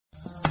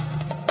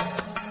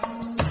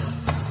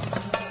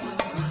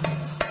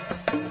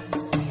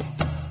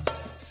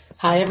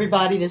Hi,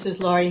 everybody. This is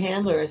Laurie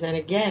Handlers, and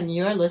again,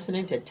 you're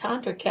listening to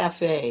Tantra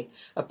Cafe,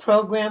 a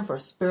program for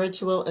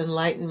spiritual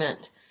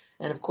enlightenment.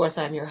 And of course,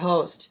 I'm your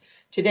host.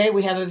 Today,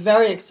 we have a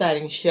very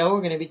exciting show.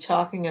 We're going to be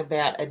talking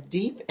about a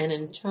deep and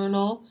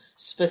internal,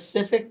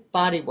 specific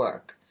body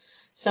work,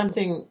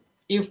 something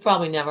you've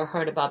probably never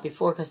heard about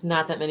before because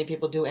not that many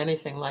people do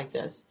anything like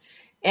this.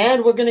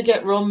 And we're going to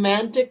get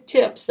romantic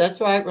tips.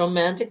 That's right,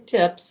 romantic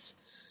tips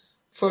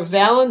for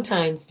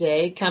Valentine's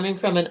Day coming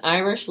from an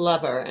Irish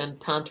lover and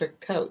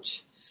tantric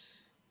coach.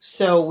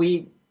 So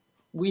we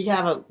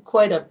have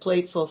quite a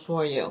plateful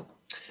for you.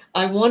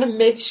 I want to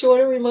make sure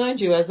to remind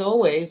you, as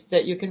always,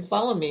 that you can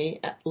follow me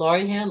at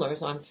Laurie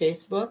Handlers on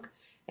Facebook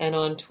and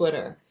on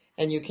Twitter.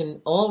 And you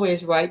can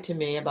always write to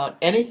me about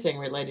anything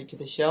related to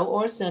the show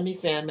or send me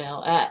fan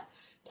mail at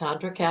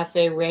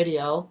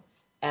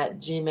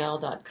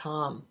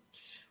tantracaferadio@gmail.com.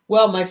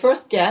 Well, my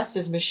first guest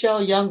is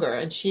Michelle Younger,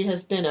 and she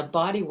has been a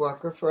body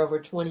worker for over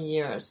 20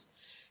 years.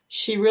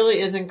 She really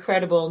is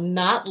incredible,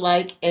 not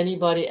like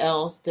anybody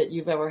else that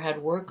you've ever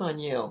had work on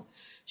you.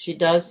 She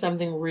does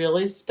something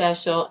really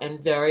special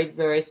and very,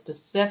 very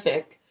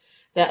specific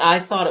that I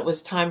thought it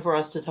was time for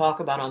us to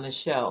talk about on the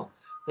show.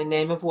 The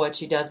name of what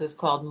she does is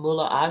called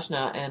Mula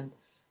Ajna, and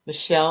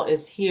Michelle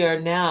is here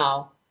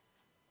now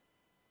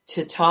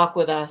to talk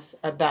with us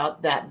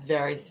about that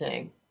very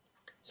thing.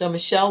 So,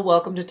 Michelle,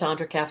 welcome to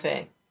Tantra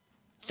Cafe.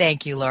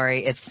 Thank you,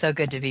 Lori. It's so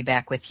good to be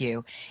back with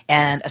you.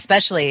 And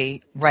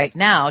especially right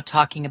now,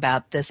 talking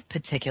about this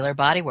particular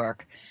body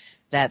work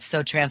that's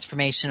so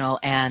transformational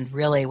and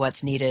really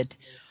what's needed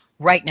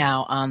right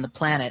now on the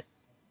planet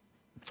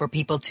for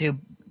people to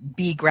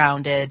be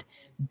grounded,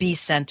 be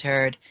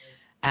centered,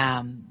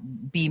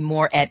 be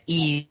more at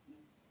ease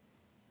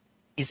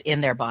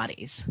in their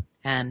bodies.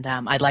 And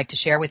I'd like to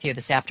share with you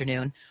this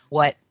afternoon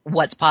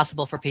what's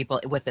possible for people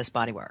with this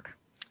body work.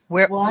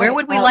 Where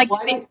would we like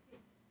to be?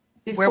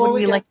 Where would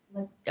we like?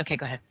 Okay,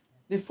 go ahead.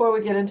 Before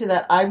we get into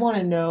that, I want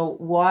to know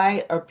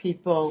why are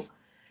people,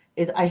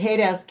 I hate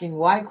asking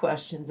why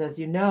questions, as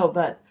you know,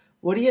 but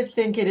what do you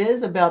think it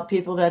is about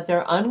people that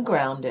they're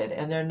ungrounded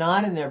and they're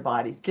not in their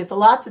bodies? Because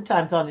lots of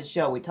times on the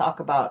show we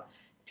talk about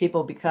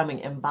people becoming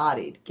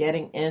embodied,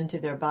 getting into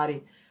their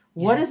body.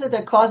 What is it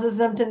that causes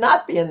them to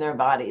not be in their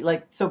body?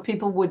 Like, so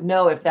people would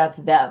know if that's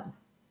them.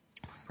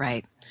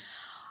 Right.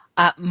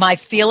 My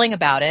feeling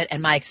about it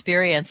and my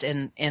experience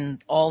in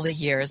all the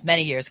years,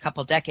 many years, a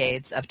couple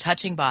decades of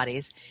touching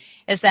bodies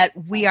is that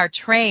we are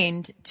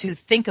trained to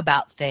think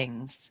about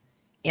things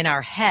in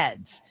our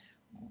heads,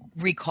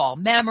 recall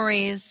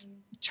memories,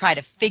 try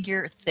to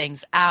figure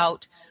things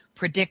out,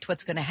 predict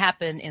what's going to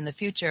happen in the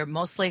future,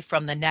 mostly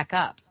from the neck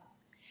up.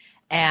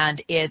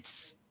 And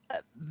it's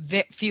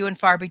few and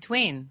far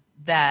between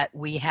that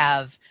we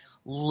have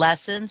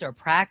lessons or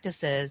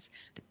practices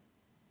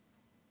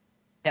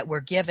that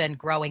we're given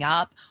growing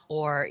up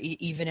or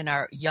even in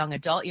our young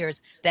adult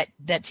years that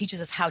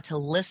teaches us how to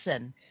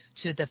listen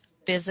to the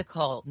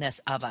physicalness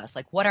of us,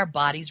 like what our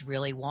bodies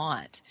really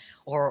want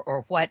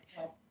or what,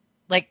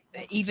 like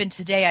even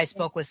today I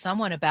spoke with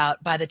someone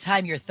about by the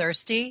time you're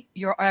thirsty,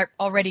 you're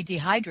already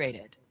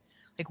dehydrated.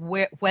 Like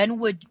when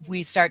would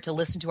we start to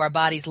listen to our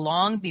bodies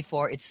long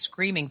before it's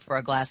screaming for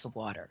a glass of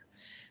water?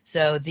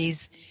 So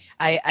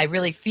I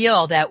really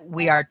feel that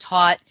we are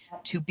taught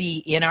to be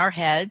in our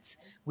heads.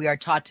 We are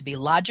taught to be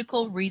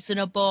logical,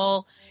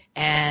 reasonable,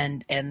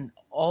 and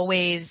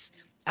always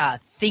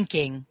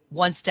thinking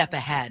one step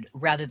ahead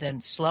rather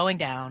than slowing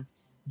down,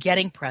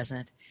 getting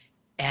present,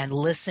 and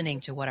listening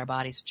to what our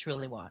bodies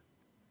truly want.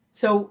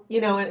 So,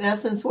 in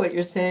essence, what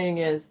you're saying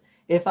is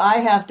if I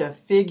have to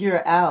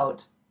figure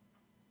out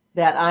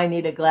that I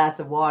need a glass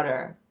of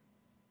water,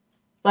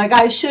 like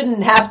I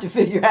shouldn't have to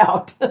figure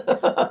out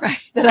that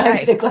I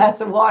need a glass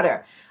of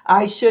water.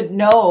 I should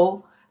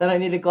know that I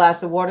need a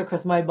glass of water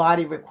because my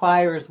body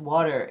requires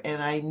water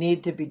and I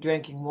need to be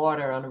drinking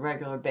water on a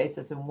regular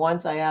basis. And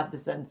once I have the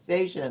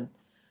sensation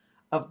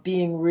of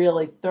being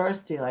really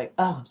thirsty, like,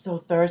 oh, I'm so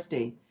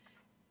thirsty,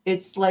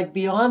 it's like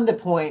beyond the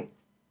point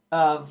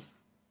of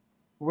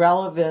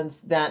relevance.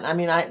 Then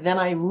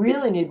I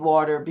really need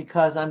water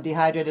because I'm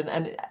dehydrated,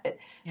 and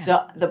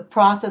the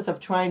process of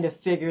trying to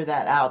figure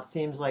that out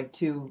seems like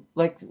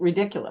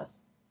ridiculous.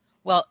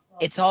 Well,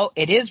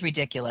 it is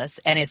ridiculous,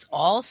 and it's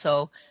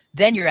also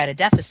then you're at a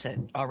deficit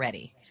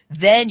already.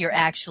 Then you're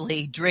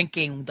actually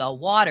drinking the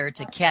water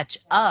to catch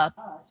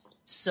up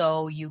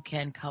so you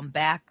can come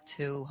back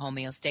to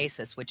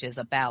homeostasis, which is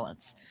a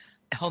balance.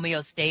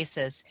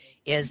 Homeostasis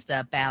is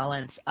the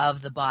balance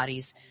of the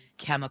body's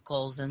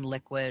chemicals and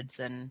liquids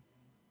and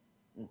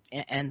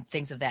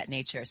things of that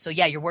nature. So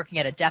yeah, you're working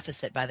at a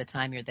deficit by the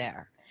time you're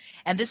there.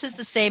 And this is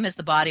the same as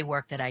the body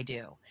work that I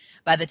do.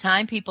 By the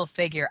time people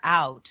figure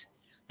out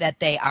that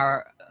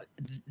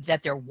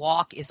that their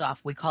walk is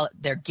off, we call it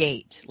their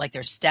gait, like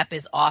their step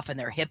is off and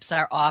their hips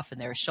are off and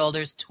their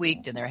shoulders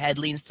tweaked and their head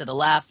leans to the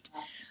left.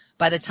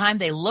 By the time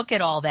they look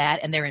at all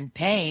that and they're in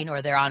pain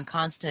or they're on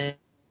constant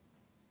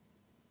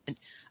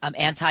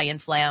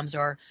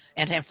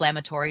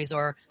anti-inflammatories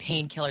or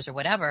painkillers or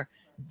whatever,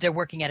 they're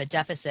working at a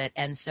deficit.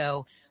 And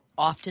so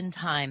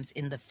oftentimes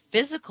in the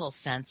physical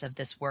sense of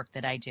this work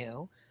that I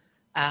do,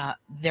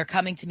 they're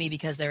coming to me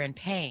because they're in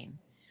pain.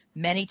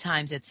 Many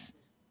times it's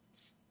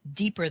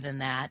deeper than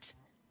that.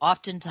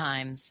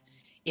 Oftentimes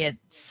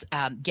it's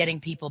getting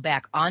people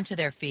back onto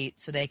their feet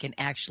so they can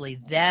actually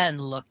then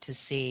look to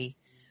see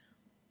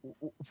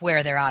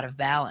where they're out of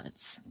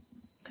balance,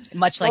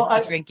 much Well,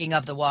 like the drinking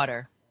of the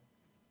water.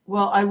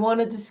 I want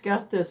to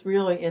discuss this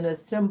really in as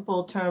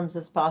simple terms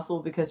as possible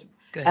because,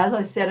 Good. as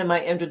I said in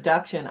my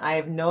introduction, I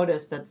have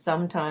noticed that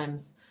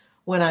sometimes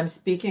when I'm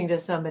speaking to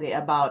somebody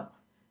about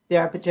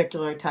their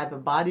particular type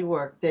of body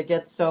work, they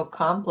get so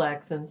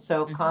complex and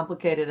so Hmm.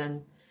 complicated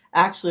and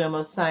actually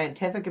almost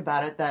scientific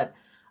about it that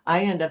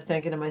I end up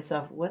thinking to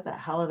myself, what the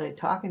hell are they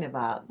talking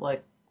about?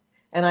 Like,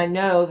 and I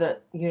know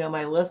that,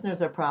 my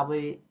listeners are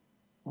probably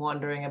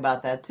wondering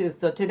about that too.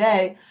 So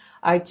today,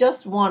 I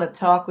just want to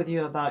talk with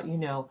you about,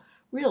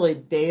 really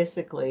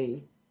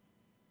basically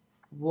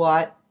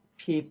what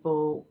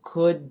people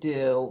could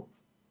do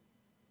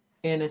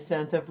in a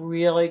sense of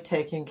really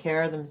taking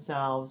care of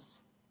themselves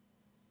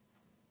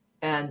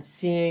and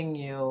seeing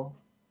you,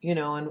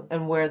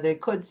 and where they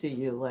could see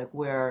you, like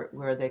where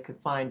they could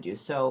find you.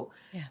 So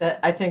Yeah. that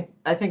I think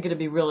it'd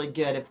be really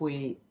good if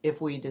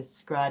we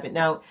describe it.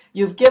 Now,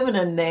 you've given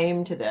a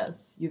name to this.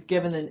 You've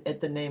given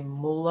it the name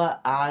Mula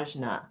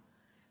Ajna,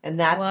 and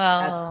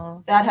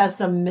Well, that has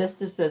some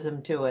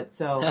mysticism to it.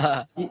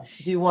 So do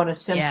you want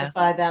to yeah.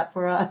 simplify that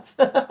for us?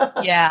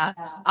 Yeah.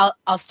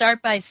 I'll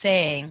start by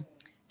saying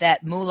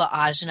that Mula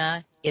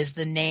Ajna is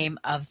the name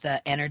of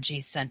the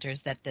energy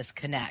centers that this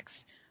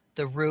connects.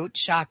 The root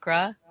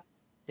chakra,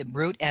 the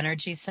root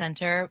energy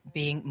center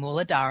being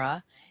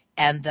Muladhara,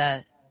 and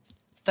the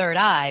third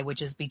eye,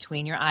 which is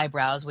between your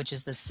eyebrows, which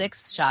is the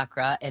sixth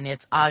chakra, and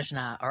it's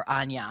Ajna or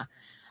Anya,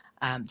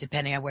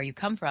 depending on where you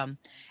come from.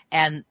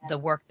 And the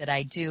work that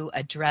I do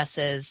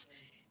addresses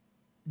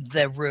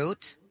the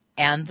root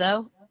and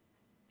the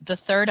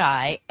third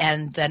eye,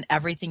 and then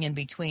everything in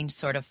between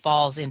sort of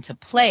falls into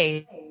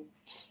place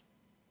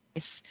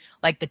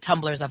like the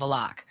tumblers of a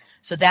lock.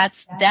 So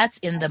that's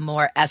in the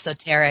more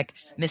esoteric,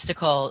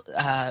 mystical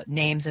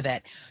names of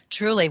it.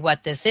 Truly,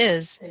 what this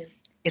is,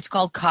 it's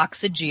called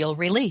coccygeal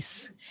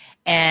release.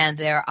 And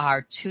there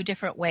are two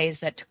different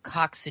ways that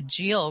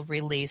coccygeal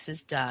release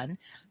is done.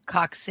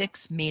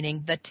 Coccyx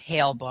meaning the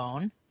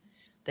tailbone,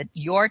 that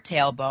your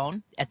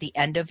tailbone at the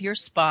end of your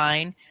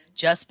spine,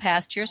 just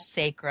past your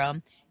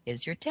sacrum,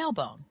 is your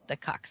tailbone, the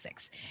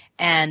coccyx.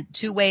 And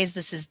two ways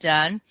this is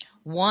done.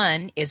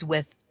 One is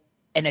with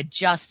an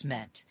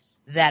adjustment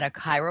that a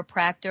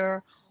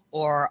chiropractor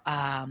or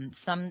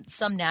some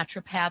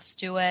naturopaths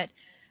do it,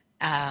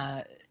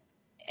 uh,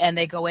 and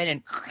they go in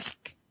and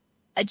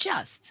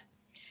adjust.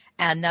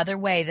 Another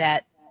way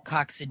that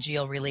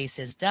coccygeal release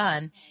is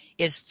done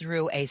is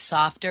through a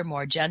softer,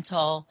 more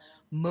gentle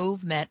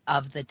movement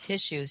of the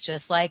tissues,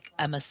 just like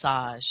a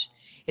massage.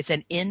 It's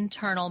an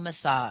internal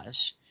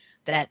massage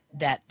that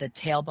the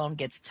tailbone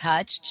gets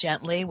touched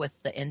gently with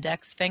the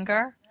index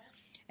finger,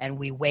 and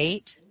we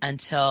wait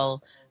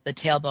until the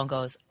tailbone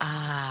goes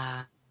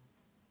and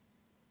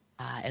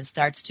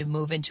starts to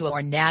move into a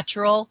more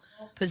natural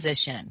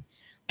position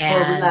Or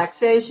and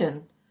relaxation. It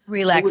would be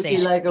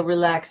relaxation. like a Exactly.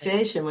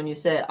 relaxation when you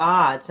say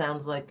it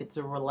sounds like it's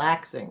a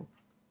relaxing.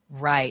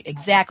 Right,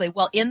 exactly.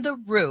 Well, in the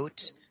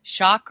root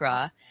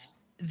chakra,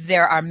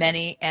 there are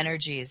many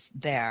energies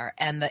there,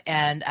 and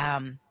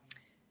an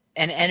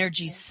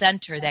energy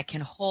center that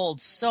can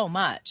hold so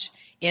much.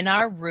 In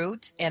our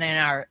root and in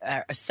our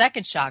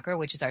second chakra,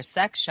 which is our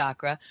sex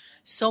chakra,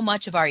 so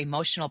much of our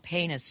emotional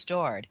pain is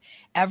stored.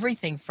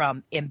 Everything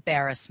from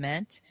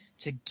embarrassment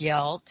to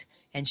guilt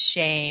and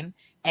shame,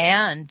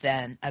 and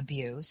then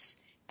abuse,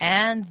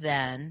 and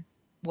then,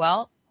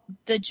 well,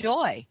 the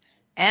joy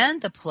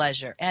and the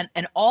pleasure, and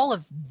all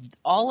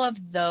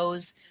of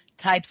those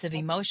types of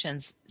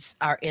emotions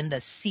are in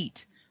the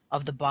seat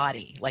of the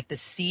body, like the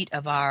seat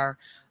of our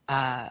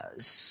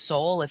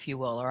soul, if you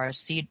will, or our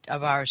seat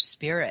of our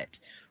spirit,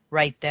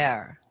 right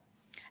there.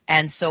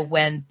 And so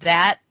when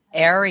that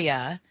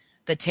area,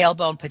 the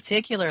tailbone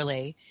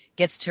particularly,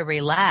 gets to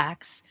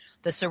relax,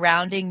 the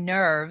surrounding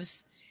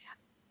nerves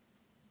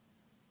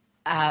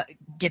uh,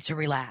 get to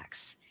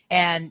relax.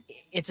 And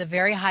it's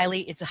a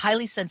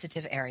highly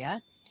sensitive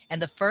area.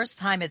 And the first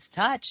time it's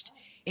touched,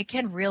 it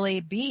can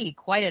really be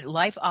quite a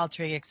life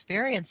altering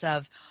experience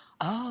of,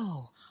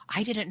 oh,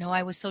 I didn't know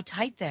I was so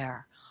tight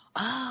there.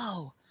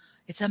 Oh,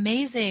 it's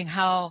amazing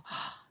how,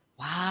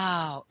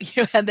 wow.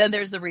 And then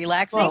there's the Well,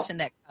 relaxation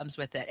that comes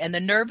with it. And the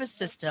nervous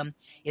system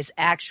is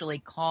actually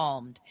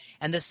calmed.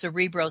 And the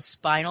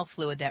cerebrospinal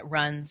fluid that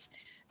runs,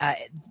 uh,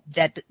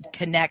 that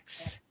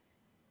connects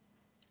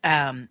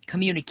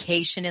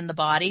communication in the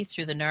body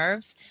through the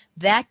nerves,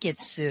 that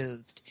gets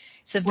soothed.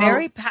 It's a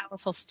very well,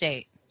 powerful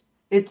state.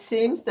 it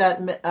seems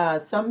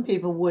that some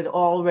people would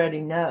already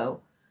know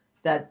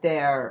that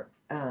they're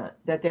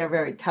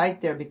very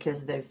tight there because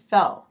they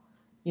fell.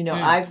 Mm,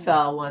 I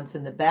fell once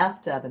in the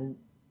bathtub and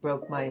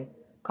broke my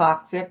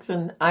coccyx,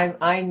 and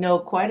I know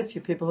quite a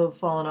few people who've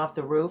fallen off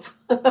the roof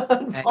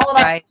and right, fallen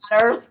off right.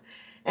 ladders.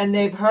 and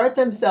they've hurt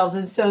themselves,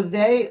 and so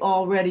they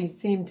already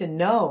seem to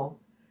know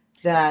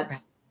that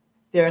Right.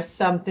 there's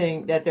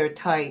something that they're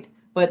tight.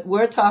 But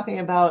we're talking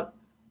about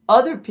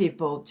other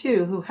people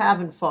too who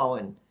haven't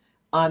fallen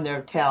on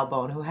their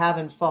tailbone, who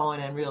haven't fallen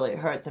and really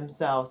hurt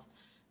themselves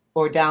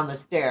or down the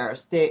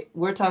stairs.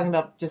 We're talking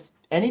about just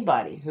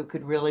anybody who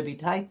could really be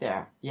tight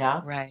there.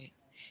 Yeah? Right.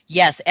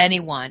 Yes,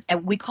 anyone.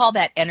 And we call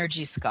that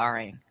energy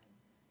scarring.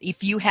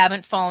 If you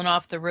haven't fallen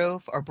off the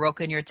roof or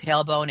broken your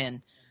tailbone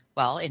in,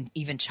 well, in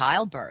even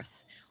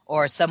childbirth,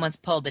 or someone's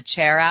pulled a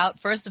chair out,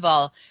 first of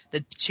all,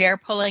 the chair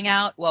pulling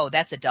out, whoa,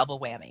 that's a double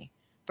whammy.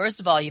 First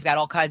of all, you've got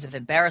all kinds of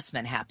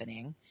embarrassment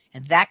happening,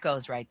 and that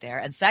goes right there.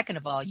 And second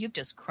of all, you've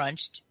just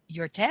crunched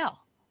your tail.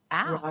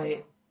 Ow.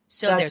 Right.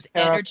 So That's there's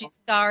energy terrible.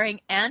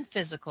 scarring and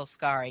physical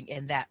scarring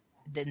in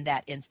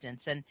that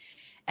instance.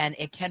 And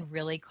it can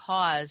really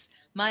cause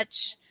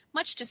much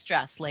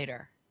distress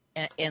later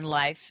in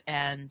life,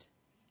 and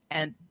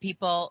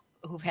people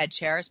who've had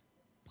chairs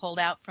pulled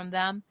out from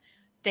them,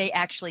 they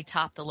actually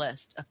top the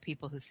list of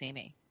people who see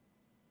me.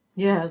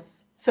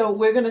 Yes. So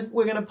we're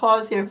gonna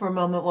pause here for a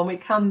moment. When we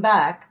come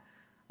back,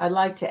 I'd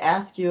like to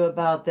ask you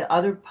about the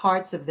other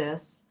parts of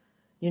this.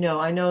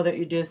 I know that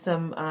you do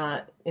some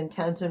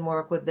intention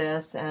work with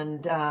this,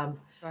 and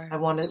Sure. I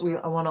want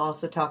to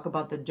also talk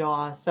about the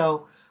jaw.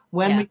 So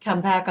when Yeah. we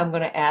come back, I'm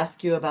going to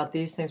ask you about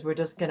these things. We're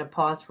just going to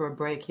pause for a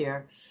break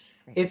here.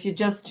 Great. If you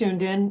just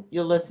tuned in,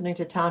 you're listening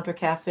to Tantra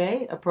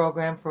Cafe, a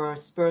program for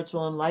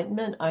spiritual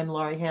enlightenment. I'm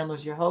Laurie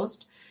Handlers, your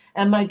host.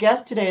 And my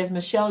guest today is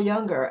Michelle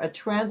Younger, a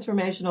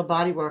transformational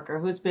body worker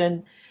who's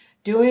been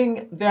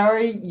doing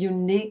very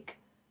unique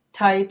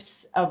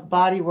types of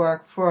body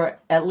work for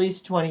at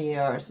least 20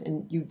 years.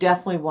 And you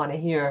definitely want to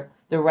hear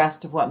the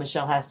rest of what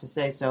Michelle has to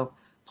say. So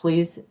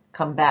please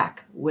come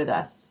back with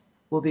us.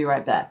 We'll be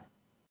right back.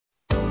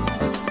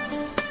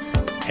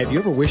 Have you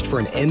ever wished for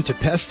an end to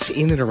pests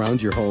in and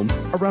around your home,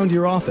 around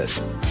your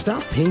office?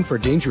 Stop paying for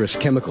dangerous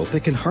chemicals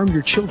that can harm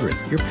your children,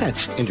 your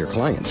pets, and your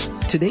clients.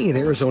 Today in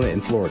Arizona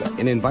and Florida,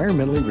 an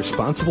environmentally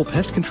responsible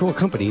pest control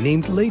company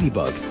named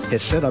Ladybug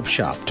has set up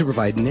shop to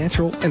provide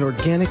natural and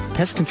organic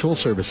pest control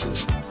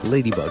services.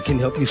 Ladybug can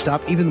help you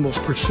stop even the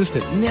most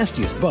persistent,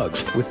 nastiest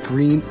bugs with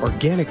green,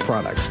 organic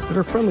products that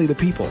are friendly to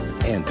people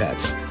and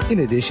pets. In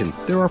addition,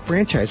 there are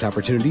franchise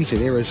opportunities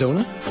in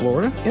Arizona,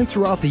 Florida, and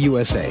throughout the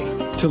USA.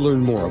 To learn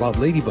more about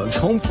Ladybug's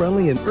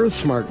home-friendly and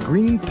earth-smart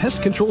green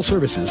pest control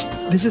services,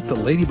 visit the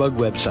Ladybug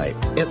website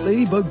at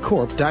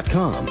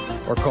ladybugcorp.com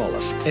or call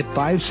us at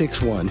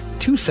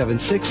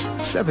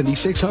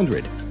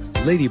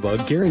 561-276-7600.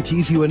 Ladybug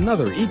guarantees you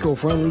another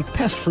eco-friendly,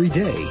 pest-free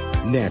day,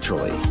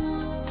 naturally.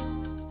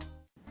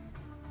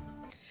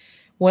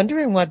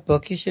 Wondering what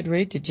book you should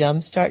read to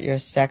jumpstart your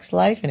sex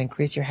life and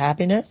increase your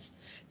happiness?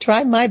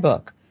 Try my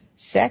book,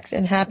 Sex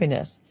and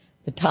Happiness,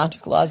 The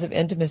Tantric Laws of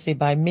Intimacy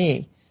by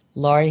me,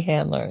 Laurie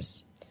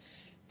Handlers.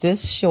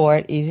 This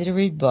short,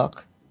 easy-to-read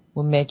book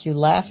will make you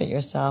laugh at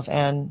yourself,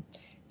 and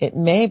it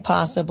may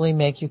possibly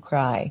make you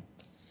cry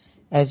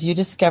as you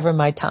discover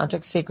my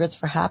tantric secrets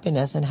for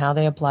happiness and how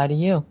they apply to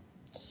you.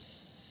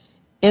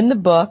 In the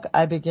book,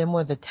 I begin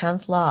with the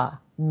 10th law,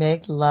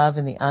 make love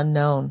in the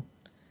unknown.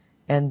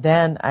 And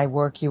then I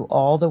work you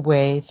all the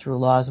way through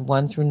laws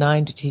 1 through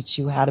 9 to teach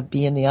you how to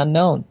be in the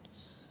unknown,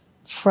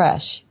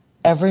 fresh,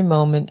 every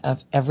moment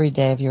of every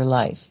day of your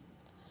life.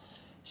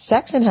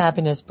 Sex and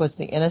Happiness puts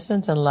the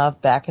innocence and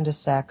love back into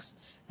sex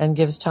and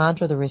gives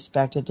Tantra the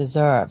respect it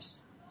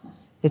deserves.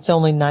 It's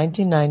only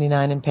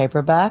 $19.99 in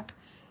paperback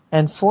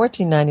and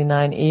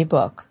 $14.99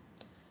 ebook.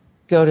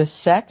 Go to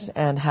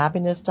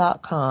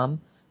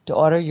sexandhappiness.com to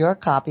order your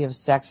copy of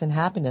Sex and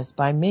Happiness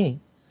by me,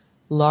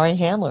 Laurie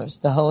Handlers,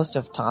 the host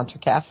of Tantra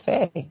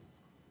Cafe.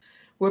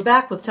 We're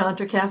back with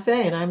Tantra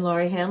Cafe, and I'm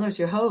Laurie Handlers,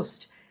 your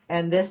host.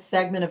 And this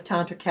segment of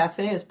Tantra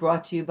Cafe is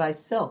brought to you by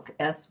Silk,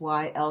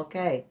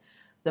 S-Y-L-K,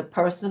 the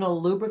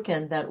personal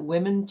lubricant that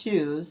women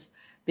choose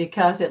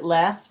because it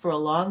lasts for a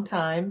long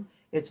time,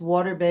 it's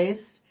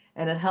water-based,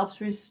 and it helps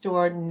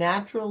restore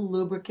natural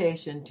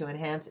lubrication to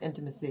enhance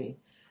intimacy.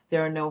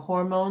 There are no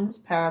hormones,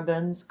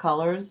 parabens,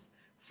 colors,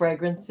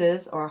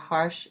 fragrances, or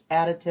harsh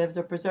additives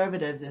or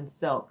preservatives in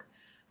Silk.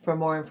 For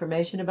more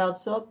information about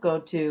Silk, go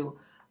to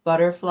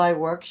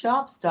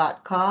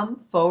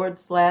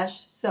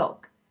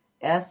butterflyworkshops.com/silk,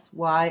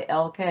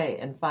 S-Y-L-K,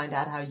 and find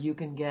out how you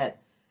can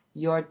get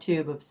your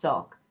tube of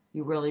Silk.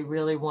 You really,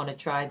 really want to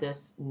try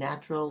this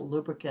natural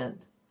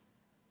lubricant.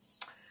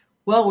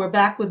 Well, we're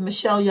back with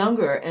Michelle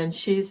Younger, and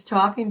she's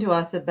talking to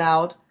us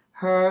about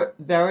her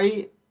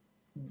very,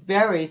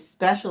 very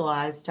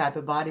specialized type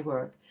of body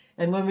work.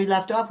 And when we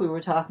left off, we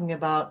were talking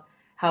about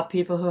how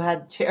people who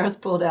had chairs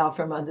pulled out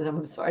from under them,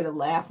 I'm sorry to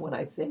laugh when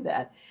I say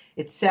that.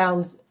 It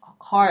sounds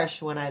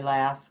harsh when I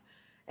laugh,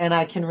 and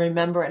I can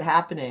remember it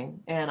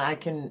happening, and I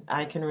can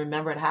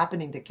remember it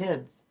happening to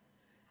kids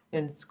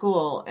in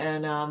school.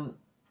 And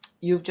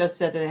you've just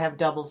said that they have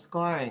double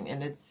scarring,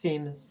 and it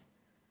seems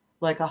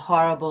like a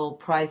horrible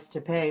price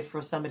to pay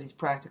for somebody's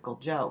practical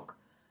joke.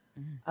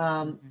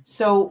 Mm-hmm.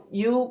 So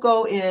you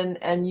go in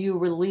and you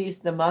release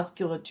the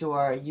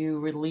musculature, you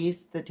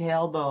release the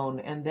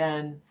tailbone, and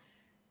then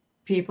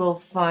people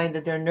find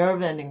that their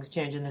nerve endings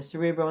change and the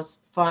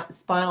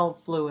cerebrospinal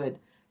fluid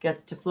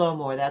gets to flow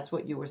more. That's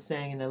what you were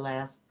saying in the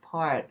last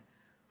part.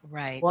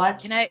 Right. What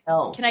Can I,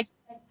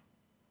 else?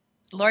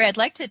 Lori, I'd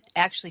like to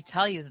actually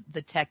tell you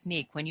the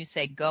technique. When you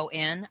say go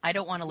in, I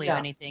don't want to leave Yeah,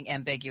 anything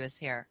ambiguous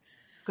here.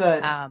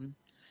 good. Um,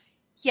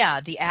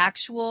 yeah, the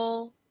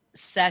actual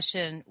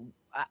session,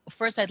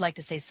 first I'd like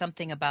to say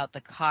something about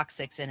the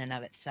coccyx in and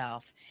of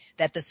itself,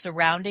 that the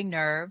surrounding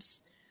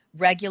nerves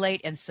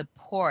regulate and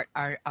support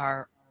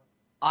our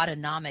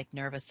autonomic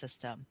nervous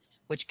system,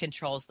 which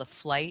controls the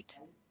flight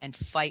and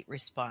fight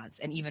response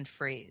and even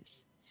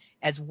freeze,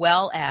 as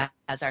well as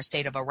our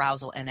state of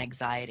arousal and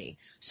anxiety.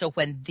 So when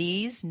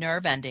these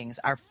nerve endings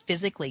are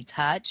physically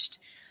touched,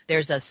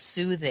 there's a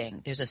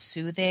soothing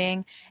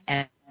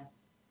and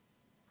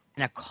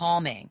a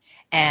calming.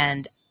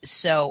 And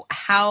so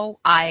how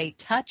I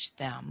touch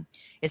them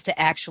is to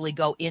actually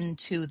go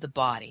into the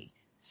body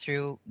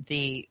through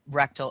the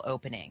rectal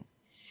opening.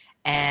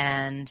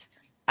 And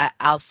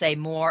I'll say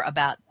more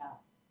about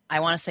I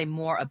want to say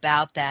more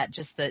about that,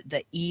 just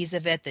the ease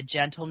of it, the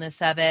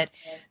gentleness of it,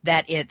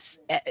 that it's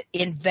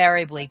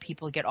invariably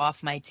people get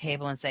off my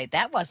table and say,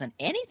 that wasn't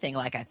anything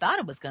like I thought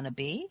it was going to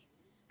be.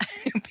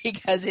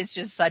 Because it's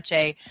just such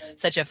a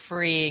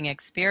freeing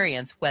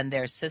experience when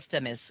their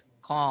system is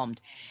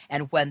calmed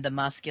and when the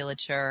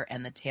musculature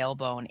and the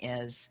tailbone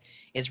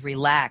is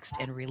relaxed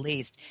and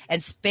released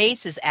and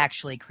space is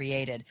actually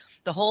created.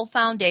 The whole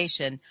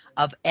foundation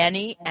of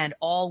any and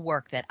all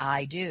work that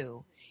I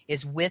do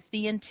is with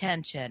the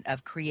intention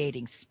of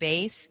creating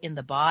space in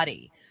the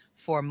body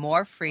for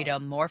more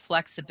freedom, more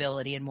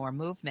flexibility, and more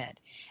movement.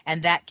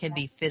 And that can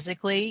be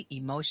physically,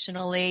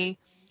 emotionally,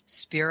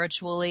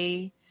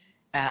 spiritually,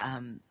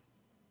 um,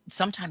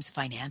 sometimes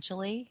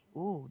financially.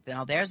 Ooh,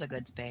 now there's a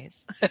good space.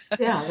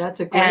 Yeah, that's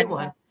a great And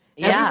one.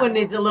 yeah, Everyone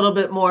needs a little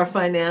bit more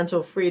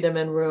financial freedom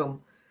and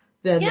room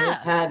than they've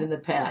yeah, had in the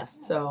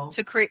past. So,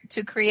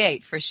 to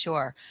create for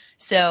sure.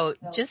 So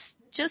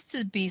just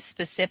to be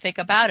specific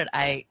about it,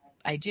 I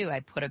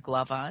put a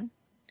glove on,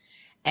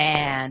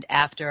 and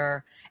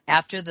after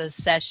the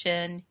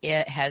session,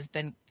 it has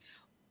been.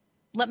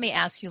 Let me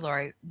ask you,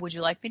 Lori, would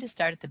you like me to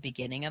start at the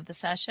beginning of the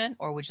session,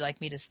 or would you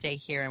like me to stay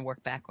here and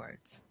work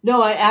backwards?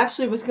 no, I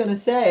actually was going to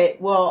say,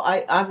 well,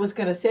 I was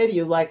going to say to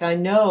you, like, I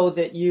know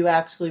that you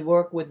actually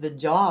work with the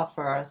jaw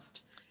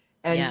first,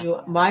 and Yeah.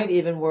 you might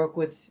even work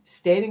with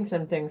stating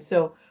some things.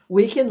 So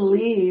we can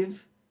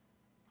leave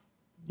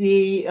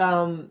the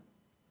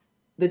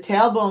the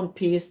tailbone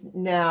piece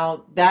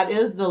now. That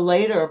is the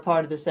later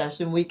part of the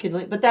session. We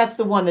can, but that's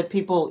the one that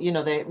people,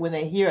 they when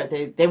they hear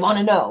it, they want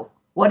to know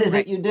what is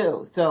it Right. you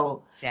do.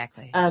 So,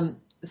 Exactly.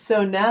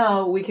 so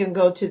now we can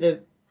go to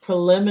the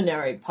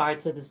preliminary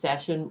parts of the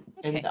session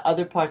and Okay. the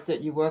other parts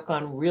that you work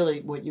on,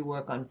 really what you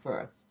work on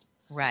first.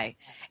 Right.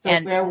 So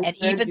And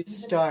where do even you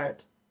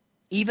start?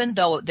 even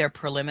though they're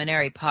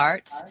preliminary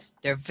parts,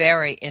 they're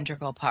very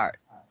integral parts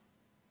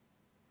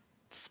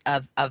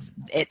of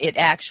it. It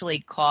actually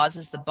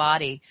causes the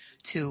body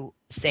to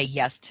say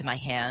yes to my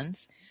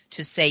hands,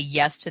 to say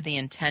yes to the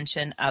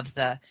intention of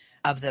the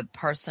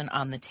person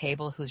on the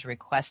table who's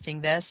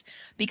requesting this.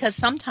 Because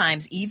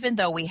sometimes, even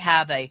though we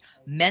have a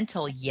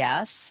mental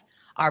yes,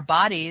 our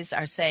bodies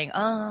are saying,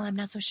 "Oh, I'm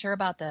not so sure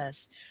about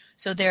this."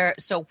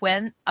 So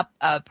when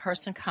a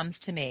person comes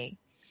to me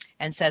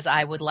and says,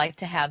 I would like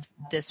to have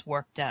this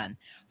work done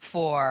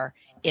for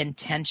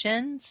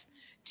intentions,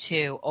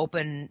 to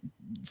open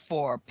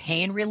for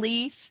pain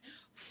relief,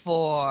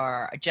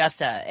 for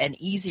just an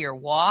easier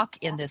walk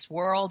in this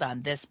world,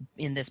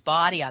 in this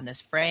body, on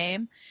this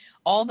frame.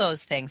 All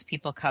those things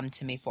people come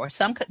to me for.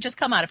 Some just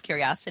come out of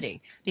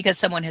curiosity because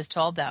someone has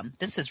told them,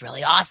 this is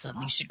really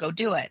awesome. You should go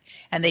do it.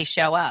 And they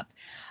show up.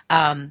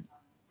 Um,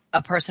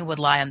 a person would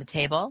lie on the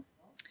table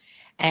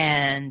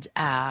and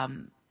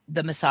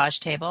the massage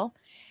table,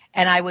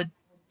 and I would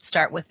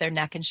start with their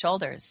neck and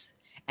shoulders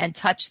and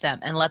touch them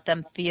and let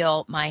them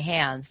feel my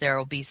hands. There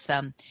will be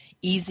some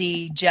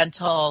easy,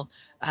 gentle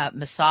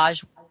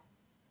massage work, a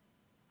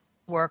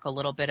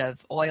little bit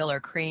of oil or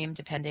cream, depending on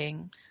what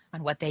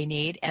they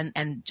need,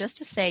 and just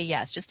to say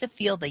yes, just to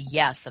feel the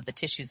yes of the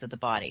tissues of the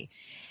body.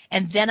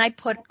 And then I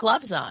put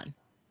gloves on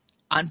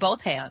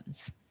both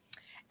hands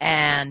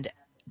and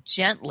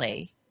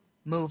gently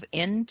move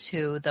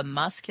into the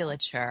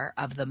musculature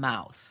of the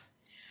mouth.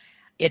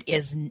 It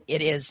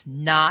is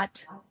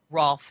not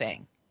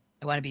Rolfing.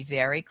 I want to be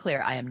very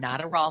clear. I am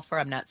not a Rolfer.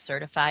 I'm not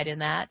certified in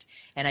that,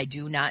 and I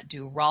do not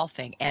do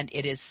Rolfing. And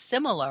it is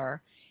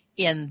similar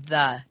in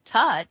the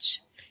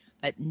touch,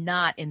 but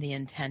not in the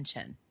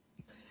intention.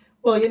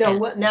 Well, you know And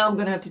what? Now I'm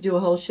going to have to do a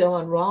whole show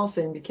on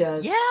Rolfing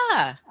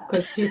yeah,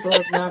 because people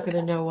are not going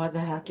to know what the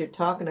heck you're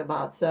talking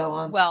about. So,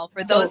 well,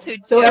 for those so, who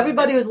so do,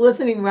 everybody who's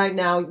listening right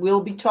now,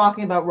 we'll be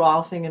talking about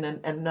Rolfing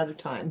at another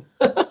time.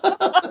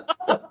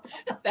 So,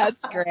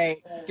 that's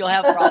great. You'll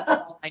have Rolf.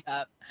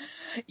 up.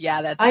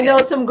 Yeah, that's I know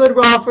good. some good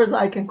rolfers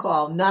I can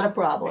call. Not a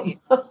problem.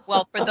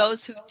 Well, for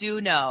those who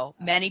do know,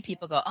 many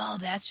people go, "Oh,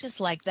 that's just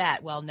like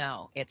that." Well,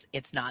 no,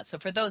 it's not. So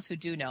for those who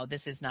do know,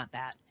 this is not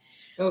that.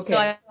 So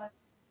Okay.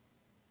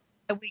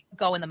 we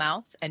go in the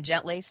mouth and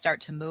gently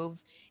start to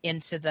move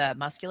into the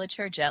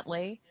musculature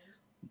gently.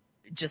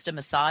 Just a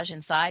massage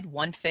inside,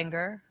 one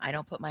finger. I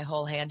don't put my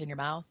whole hand in your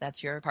mouth.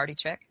 That's your party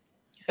trick.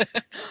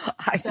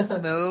 I just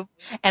move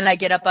and I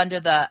get up on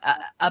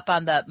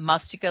the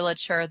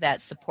musculature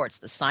that supports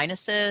the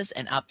sinuses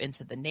and up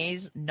into the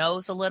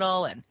nose a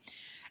little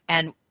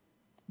and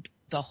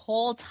the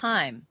whole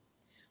time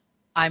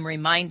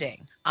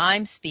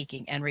I'm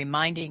speaking and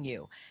reminding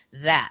you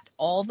that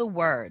all the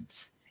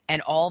words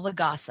and all the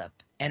gossip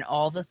and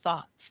all the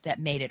thoughts that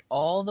made it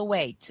all the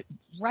way to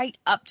right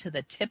up to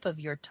the tip of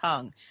your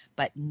tongue,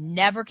 but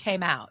never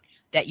came out,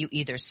 that you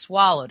either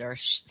swallowed or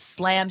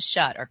slammed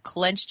shut or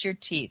clenched your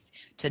teeth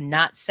to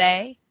not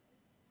say,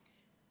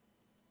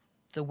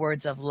 the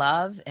words of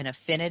love and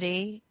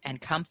affinity and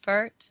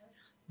comfort,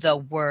 the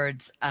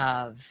words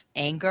of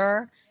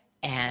anger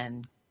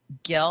and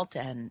guilt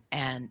and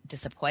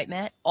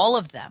disappointment, all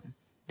of them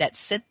that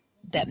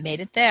made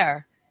it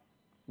there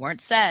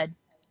weren't said,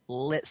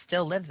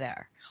 still live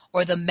there,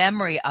 or the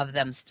memory of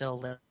them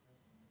still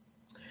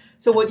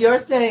So live what you're there,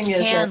 saying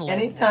is can that live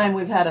anytime there.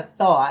 we've had a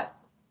thought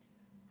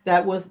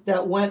that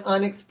went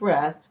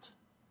unexpressed,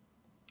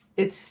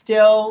 it's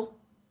still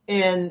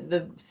in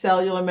the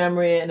cellular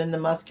memory and in the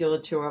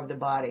musculature of the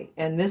body.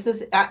 And this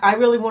is, I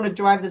really want to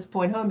drive this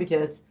point home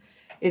because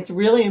it's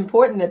really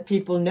important that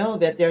people know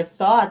that their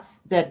thoughts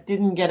that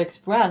didn't get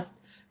expressed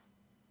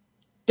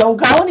don't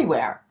go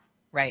anywhere.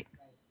 Right.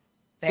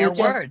 They They're just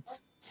words.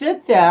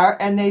 sit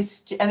there and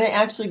they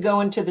actually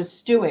go into the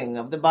stewing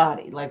of the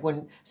body. Like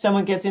when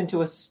someone gets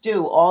into a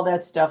stew, all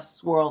that stuff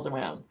swirls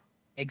around.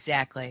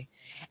 Exactly.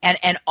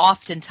 And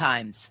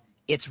oftentimes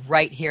it's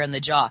right here in the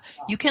jaw.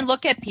 You can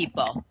look at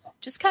people,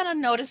 just kind of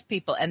notice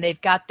people, and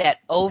they've got that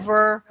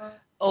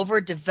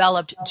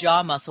overdeveloped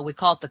jaw muscle. We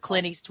call it the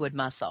Clint Eastwood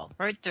muscle.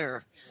 Right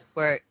there.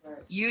 Where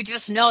you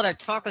just know they're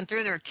talking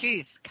through their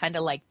teeth, kind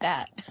of like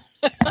that.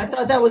 I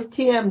thought that was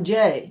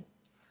TMJ.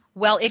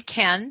 Well, it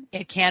can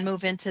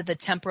move into the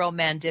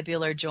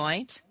temporomandibular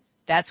joint.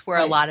 That's where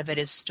a Right. lot of it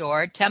is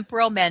stored.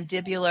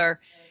 Temporomandibular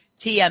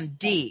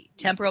TMD,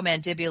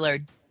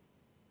 temporomandibular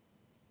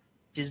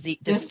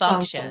Dysfunction.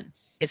 dysfunction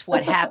is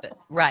what happened.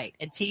 Right.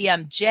 And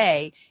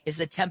TMJ is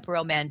the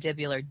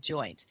temporomandibular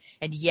joint.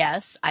 And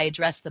yes, I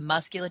address the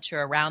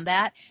musculature around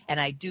that, and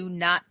I do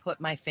not put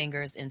my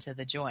fingers into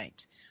the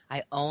joint.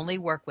 I only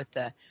work with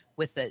the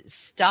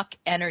stuck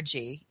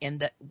energy in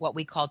the what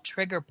we call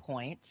trigger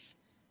points,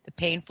 the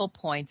painful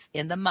points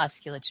in the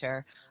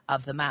musculature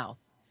of the mouth.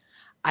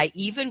 I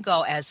even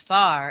go as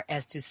far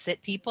as to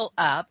sit people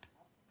up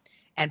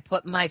and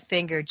put my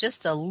finger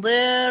just a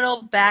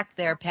little back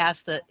there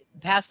past the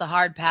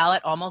hard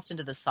palate, almost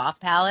into the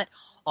soft palate,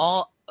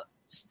 all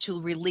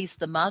to release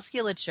the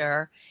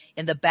musculature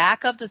in the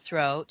back of the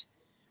throat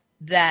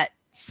that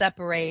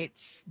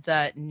separates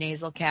the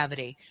nasal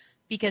cavity,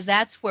 because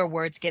that's where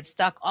words get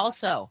stuck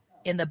also,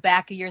 in the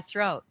back of your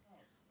throat.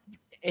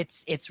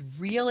 It's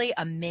really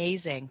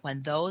amazing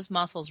when those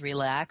muscles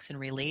relax and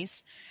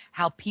release,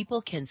 how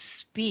people can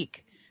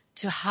speak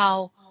to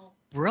how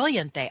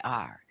brilliant they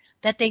are,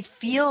 that they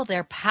feel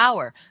their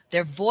power.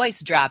 Their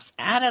voice drops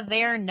out of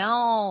their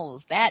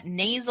nose, that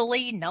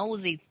nasally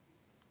nosy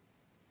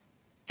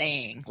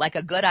thing, like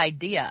a good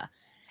idea.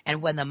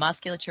 And when the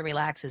musculature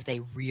relaxes, they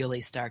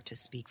really start to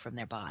speak from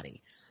their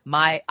body.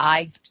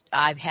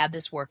 I've had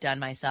this work done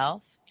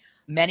myself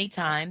many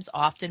times,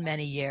 often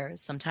many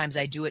years. Sometimes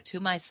I do it to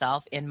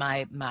myself in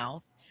my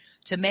mouth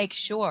to make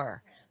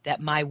sure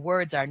that my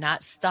words are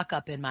not stuck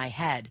up in my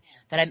head,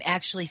 that I'm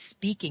actually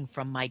speaking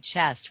from my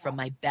chest, from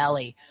my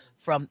belly,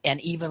 from and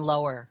even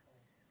lower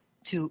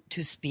to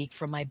speak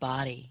from my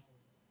body.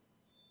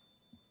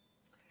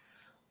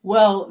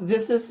 Well,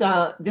 this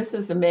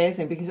is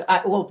amazing because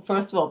well,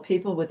 first of all,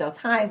 people with those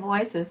high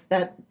voices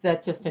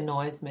that just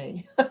annoys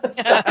me.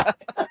 So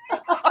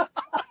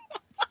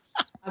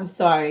I'm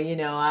sorry,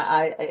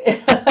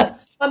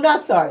 It's I'm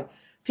not sorry.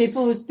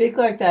 People who speak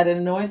like that, it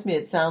annoys me.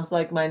 It sounds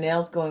like my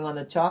nails going on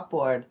the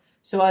chalkboard.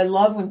 So I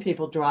love when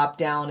people drop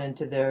down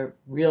into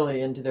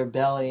really into their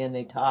belly and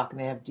they talk and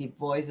they have deep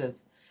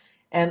voices.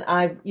 And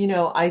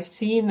I've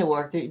seen the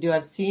work that you do.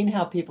 I've seen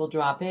how people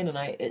drop in, and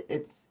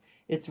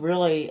it's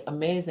really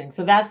amazing.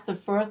 So that's the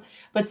first.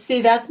 But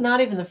see, that's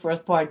not even the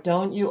first part.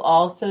 Don't you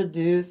also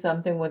do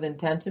something with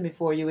intention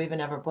before you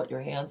even ever put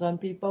your hands on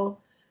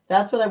people?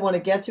 That's what I want to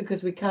get to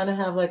because we kind of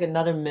have like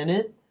another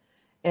minute,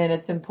 and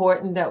it's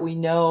important that we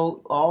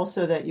know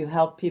also that you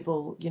help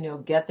people,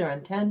 get their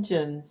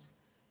intentions,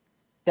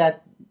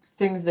 that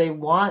things they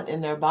want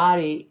in their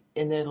body,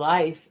 in their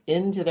life,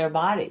 into their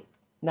body,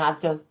 not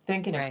just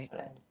thinking about right.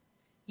 it.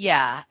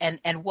 Yeah,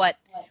 and what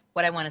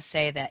I want to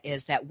say that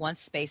is that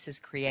once space is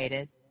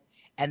created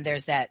and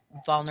there's that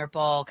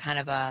vulnerable kind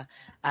of a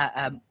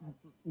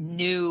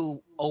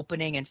new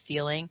opening and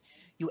feeling,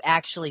 you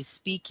actually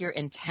speak your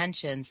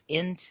intentions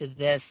into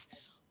this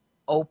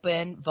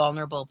open,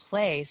 vulnerable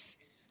place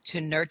to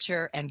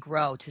nurture and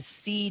grow, to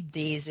seed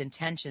these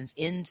intentions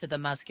into the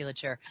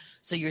musculature.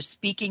 So you're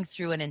speaking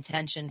through an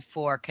intention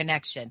for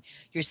connection.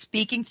 You're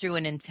speaking through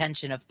an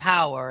intention of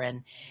power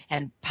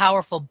and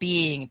powerful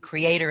being,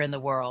 creator in the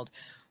world,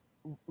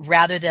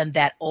 rather than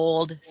that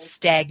old,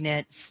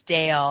 stagnant,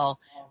 stale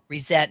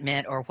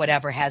resentment or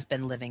whatever has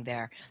been living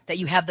there. That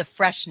you have the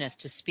freshness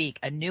to speak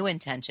a new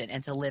intention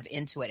and to live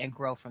into it and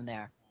grow from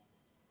there.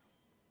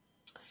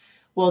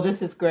 Well,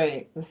 this is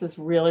great. This is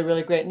really,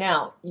 really great.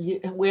 Now,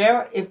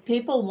 if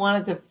people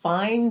wanted to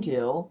find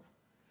you,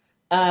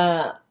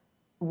 uh,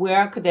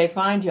 where could they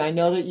find you? I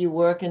know that you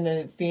work in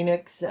the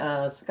Phoenix,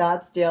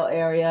 Scottsdale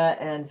area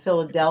and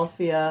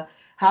Philadelphia.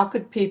 How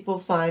could people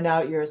find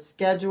out your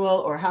schedule,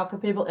 or how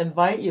could people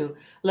invite you?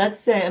 Let's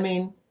say, I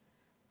mean,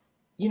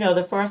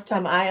 the first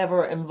time I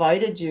ever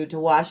invited you to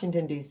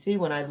Washington, D.C.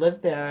 when I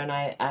lived there, and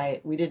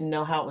we didn't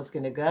know how it was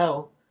going to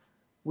go.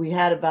 We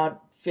had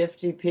about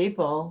 50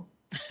 people.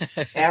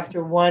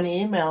 After one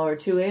email or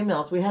two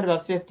emails, we had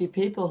about 50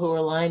 people who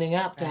were lining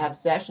up to have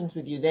sessions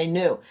with you. They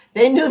knew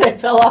they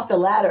fell off the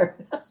ladder.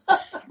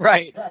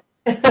 Right.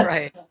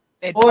 Right.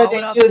 Or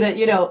they knew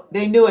that,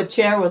 they knew a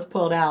chair was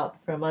pulled out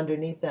from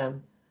underneath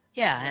them.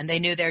 Yeah, and they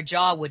knew their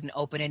jaw wouldn't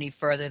open any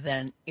further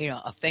than,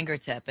 a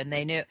fingertip. And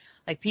they knew,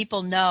 like,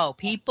 people know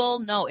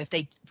if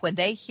when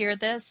they hear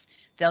this,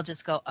 they'll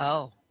just go,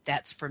 oh,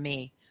 that's for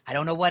me. I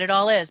don't know what it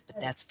all is,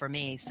 but that's for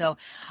me. So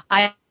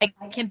I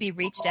can be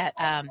reached at,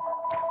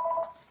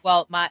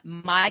 well,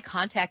 my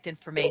contact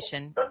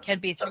information can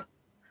be through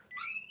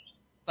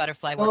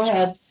Butterfly Go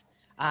ahead. Workshops.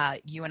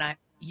 You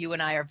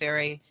and I are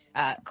very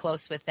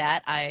close with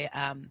that.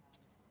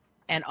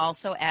 And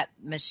also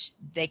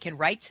they can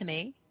write to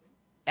me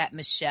at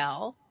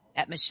Michelle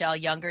at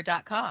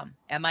michelleyounger.com.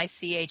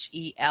 Michele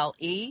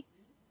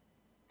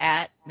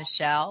at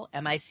Michelle,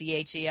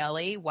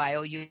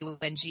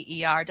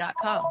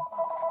 MicheleYounger.com.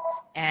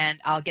 And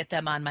I'll get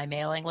them on my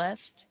mailing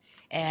list.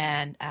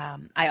 And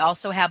I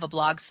also have a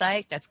blog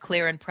site that's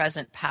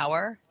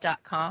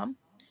clearandpresentpower.com.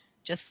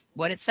 Just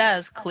what it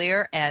says,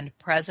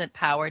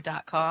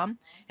 clearandpresentpower.com.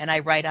 And I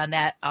write on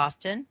that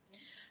often.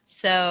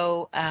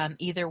 So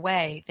either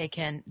way, they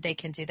can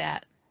do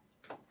that.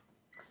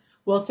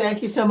 Well,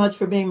 thank you so much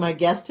for being my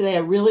guest today. I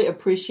really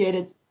appreciate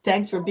it.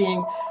 Thank you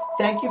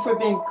for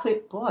being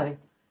clear. Boy,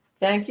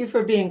 thank you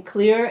for being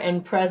clear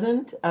and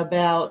present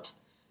about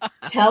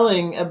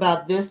telling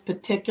about this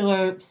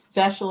particular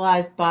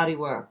specialized body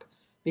work,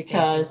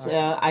 because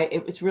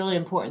it's really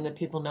important that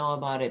people know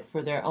about it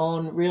for their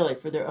own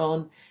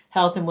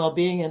health and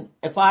well-being. And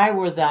if I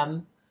were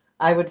them,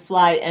 I would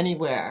fly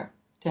anywhere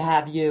to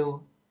have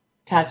you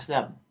touch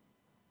them.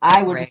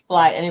 I would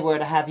fly anywhere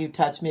to have you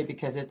touch me,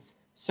 because it's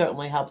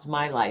certainly helped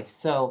my life.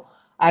 So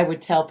I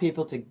would tell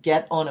people to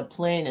get on a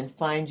plane and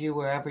find you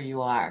wherever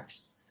you are.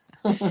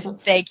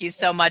 Thank you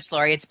so much,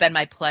 Lori. It's been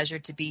my pleasure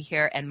to be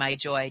here, and my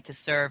joy to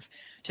serve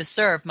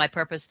my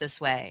purpose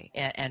this way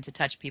and to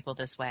touch people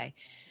this way.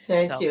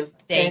 Thank you.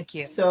 Thank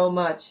you so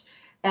much.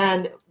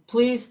 And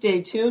please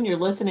stay tuned. You're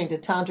listening to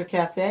Tantra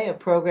Cafe, a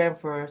program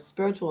for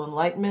spiritual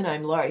enlightenment.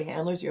 I'm Laurie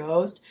Handlers, your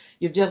host.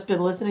 You've just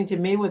been listening to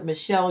me with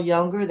Michelle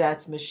Younger.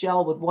 That's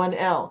Michelle with one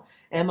L,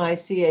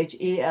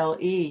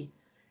 Michele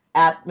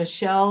at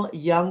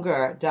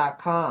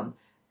michelleyounger.com.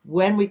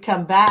 When we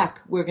come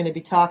back, we're going to be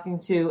talking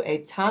to a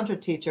Tantra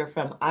teacher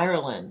from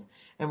Ireland,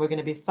 and we're going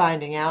to be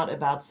finding out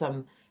about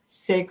some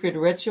sacred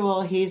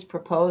ritual he's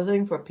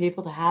proposing for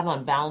people to have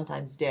on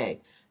Valentine's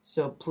Day.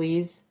 So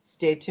please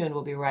stay tuned.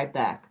 We'll be right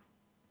back.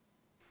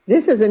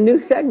 This is a new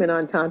segment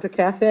on Tantra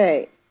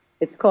Cafe.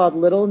 It's called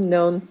Little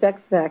Known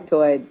Sex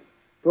Factoids,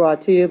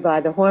 brought to you by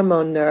the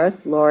hormone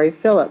nurse, Lori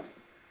Phillips,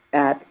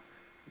 at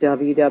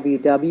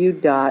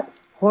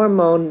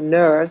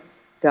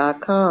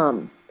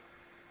www.hormonenurse.com.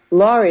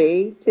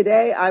 Lori,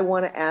 today I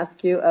want to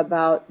ask you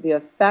about the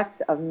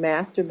effects of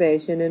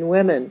masturbation in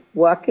women.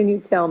 What can you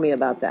tell me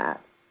about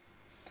that?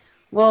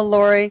 Well,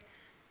 Lori,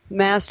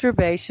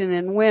 masturbation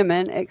in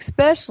women,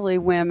 especially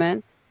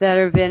women that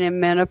have been in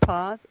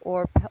menopause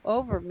or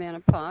over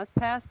menopause,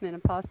 past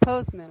menopause,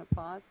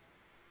 post-menopause,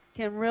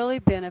 can really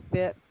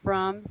benefit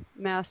from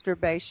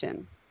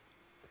masturbation.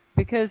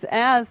 Because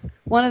as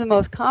one of the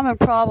most common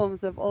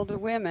problems of older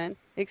women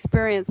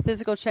experience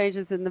physical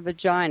changes in the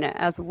vagina.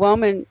 As a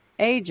woman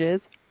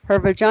ages, her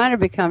vagina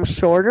becomes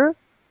shorter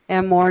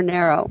and more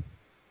narrow.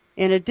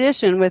 In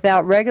addition,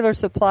 without regular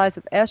supplies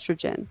of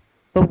estrogen,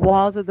 the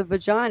walls of the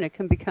vagina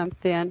can become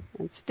thin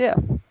and stiff.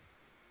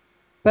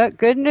 But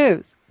good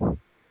news,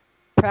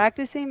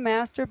 practicing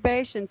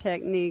masturbation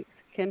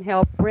techniques can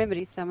help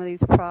remedy some of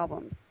these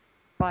problems.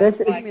 This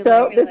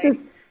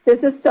is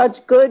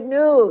such good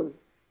news.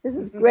 This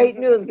is great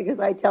news, because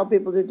I tell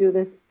people to do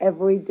this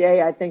every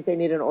day. I think they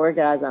need an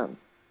orgasm.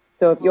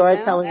 So if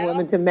you're telling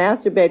women to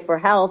masturbate for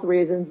health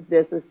reasons,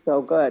 this is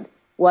so good.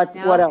 What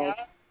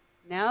else?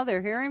 Now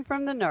they're hearing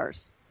from the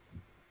nurse.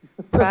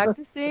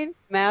 Practicing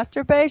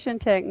masturbation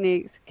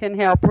techniques can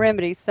help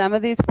remedy some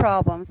of these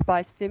problems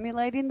by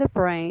stimulating the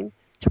brain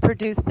to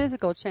produce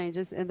physical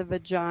changes in the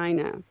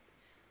vagina.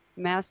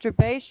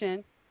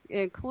 Masturbation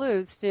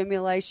includes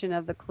stimulation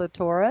of the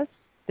clitoris,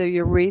 the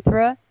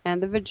urethra,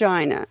 and the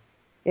vagina.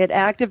 It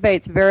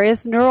activates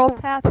various neural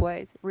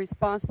pathways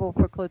responsible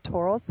for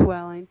clitoral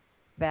swelling,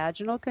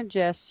 vaginal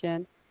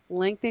congestion,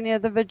 lengthening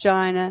of the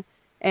vagina,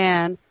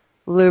 and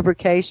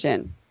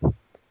lubrication.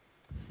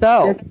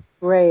 So, This is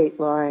great,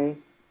 Lori.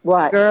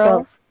 What?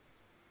 girls,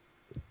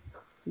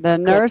 the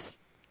nurse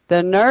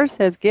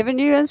has given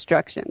you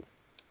instructions.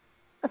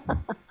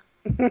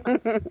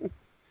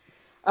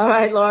 All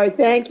right, Lori,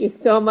 thank you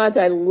so much.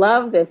 I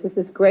love this. This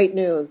is great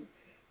news.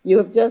 You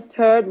have just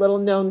heard little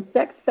known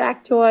sex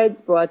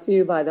factoids brought to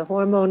you by the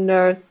hormone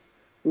nurse,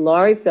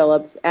 Lori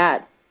Phillips,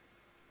 at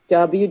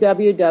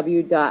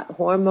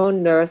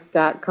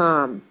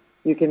www.hormonenurse.com.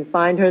 You can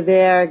find her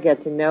there,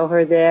 get to know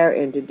her there,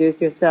 introduce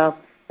yourself,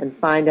 and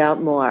find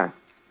out more.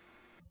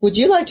 Would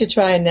you like to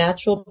try a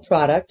natural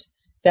product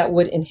that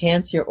would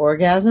enhance your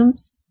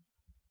orgasms?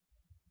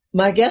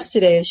 My guest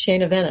today is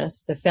Shana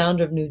Venice, the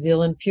founder of New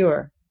Zealand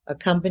Pure, a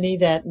company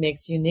that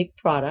makes unique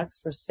products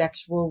for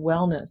sexual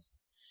wellness.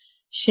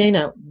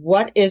 Shana,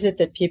 what is it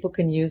that people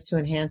can use to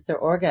enhance their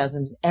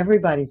orgasms?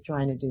 Everybody's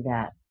trying to do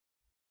that.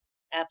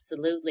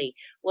 Absolutely.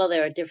 Well,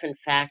 there are different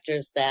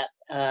factors that,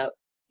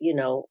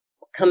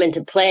 come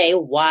into play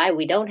why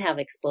we don't have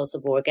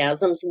explosive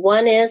orgasms.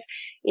 One is,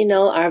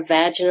 our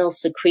vaginal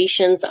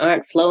secretions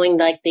aren't flowing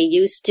like they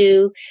used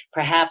to.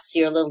 Perhaps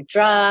you're a little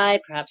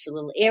dry, perhaps you're a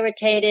little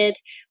irritated.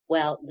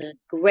 Well, the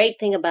great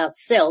thing about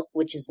silk,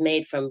 which is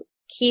made from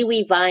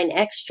kiwi vine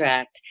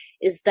extract,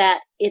 is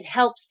that it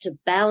helps to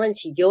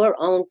balance your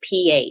own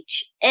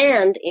pH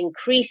and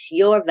increase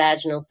your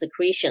vaginal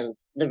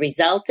secretions. The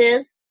result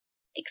is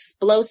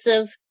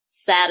explosive,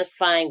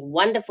 satisfying,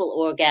 wonderful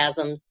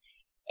orgasms,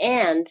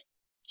 and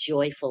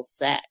joyful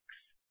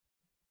sex.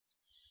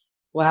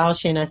 Wow,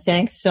 Shana,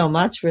 thanks so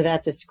much for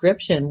that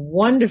description.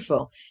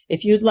 Wonderful.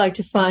 If you'd like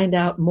to find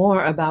out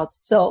more about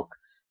Silk,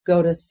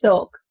 go to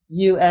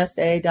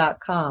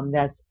silkusa.com.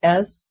 That's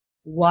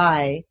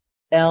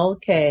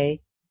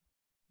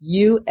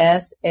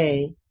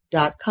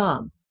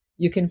SYLKUSA.com.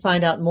 You can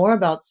find out more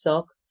about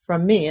Silk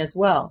from me as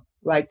well.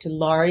 Write to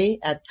Laurie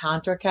at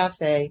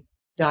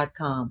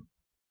tantracafe.com.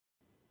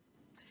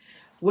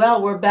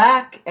 Well, we're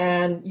back,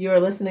 and you're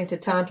listening to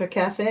Tantra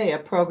Cafe, a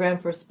program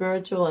for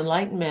spiritual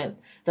enlightenment.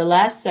 The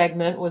last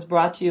segment was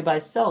brought to you by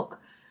Silk.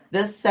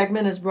 This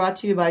segment is brought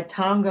to you by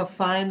Tanga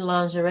Fine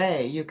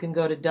Lingerie. You can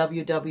go to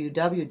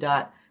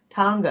www.tanga,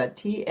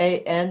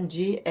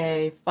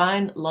 T-A-N-G-A,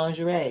 Fine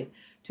Lingerie,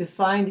 to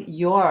find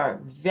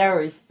your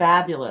very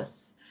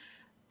fabulous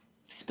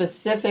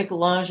specific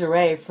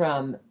lingerie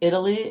from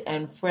Italy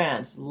and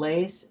France,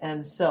 lace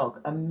and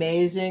silk.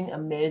 Amazing,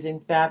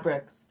 amazing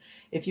fabrics.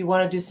 If you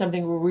want to do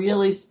something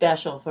really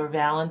special for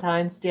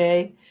Valentine's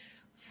Day,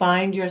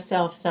 find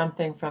yourself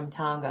something from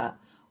Tonga,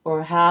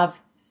 or have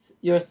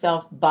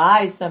yourself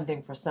buy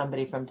something for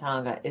somebody from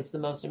Tonga. It's the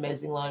most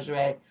amazing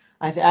lingerie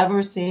I've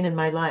ever seen in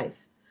my life.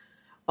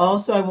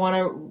 Also, I want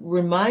to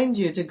remind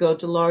you to go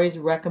to Laurie's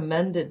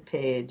recommended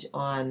page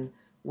on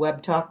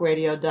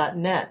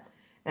webtalkradio.net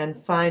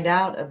and find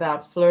out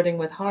about Flirting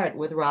with Heart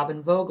with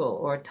Robin Vogel,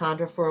 or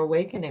Tantra for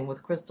Awakening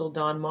with Crystal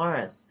Dawn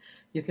Morris.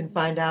 You can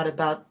find out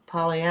about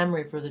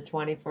polyamory for the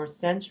 21st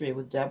century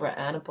with Deborah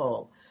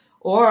Anapol,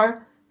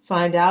 or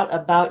find out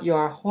about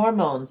your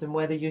hormones and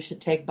whether you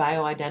should take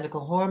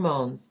bioidentical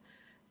hormones.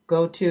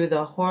 Go to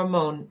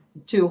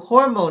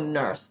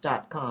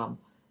hormonenurse.com.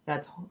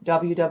 That's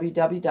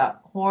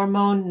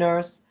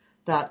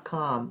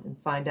www.hormonenurse.com, and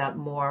find out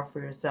more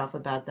for yourself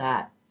about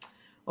that.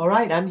 All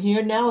right, I'm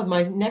here now with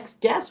my next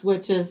guest,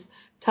 which is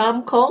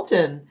Tom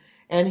Colton,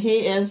 and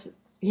he's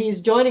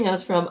joining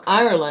us from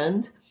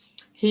Ireland.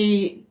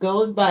 He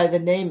goes by the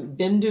name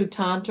Bindu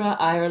Tantra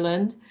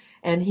Ireland,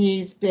 and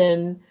he's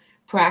been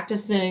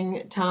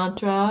practicing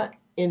Tantra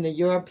in the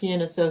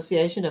European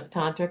Association of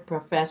Tantric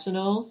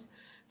Professionals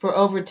for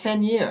over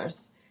 10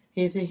 years.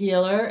 He's a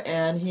healer,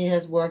 and he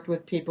has worked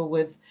with people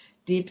with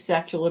deep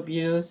sexual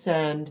abuse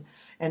and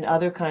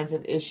other kinds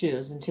of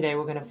issues. And today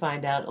we're going to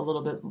find out a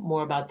little bit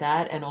more about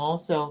that. And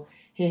also,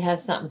 he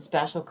has something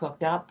special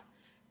cooked up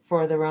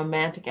for the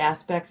romantic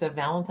aspects of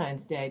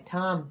Valentine's Day.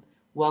 Tom,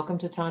 welcome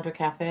to Tantra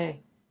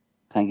Cafe.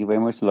 Thank you very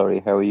much, Laurie.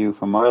 How are you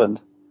from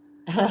Ireland?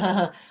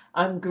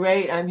 I'm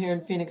great. I'm here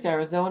in Phoenix,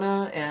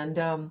 Arizona, and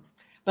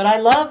but I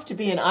love to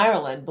be in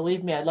Ireland.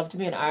 Believe me, I'd love to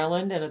be in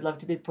Ireland, and I'd love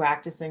to be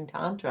practicing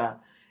Tantra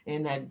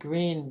in that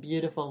green,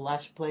 beautiful,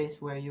 lush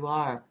place where you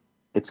are.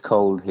 It's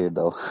cold here,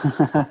 though.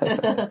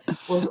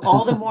 Well,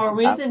 all the more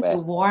reason to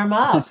warm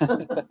up.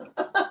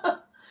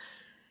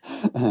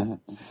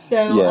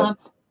 Yeah.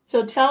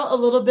 So tell a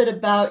little bit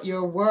about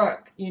your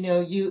work.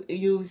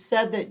 You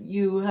said that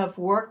you have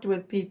worked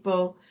with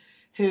people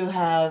who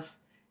have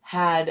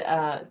had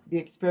the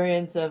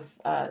experience of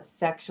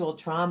sexual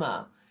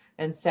trauma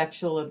and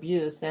sexual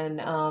abuse.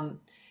 And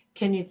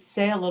can you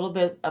say a little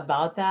bit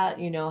about that?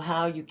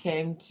 How you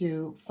came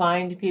to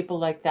find people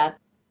like that?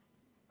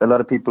 A lot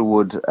of people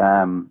would,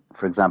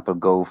 for example,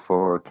 go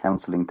for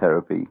counseling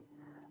therapy,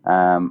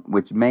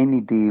 which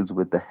mainly deals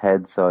with the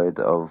head side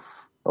of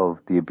of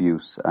the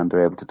abuse, and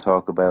they're able to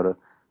talk about it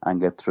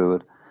and get through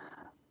it.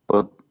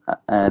 But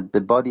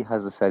the body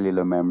has a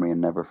cellular memory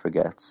and never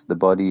forgets. The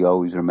body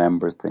always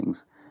remembers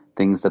things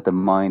that the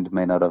mind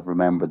may not have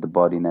remembered. The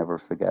body never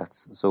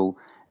forgets. So,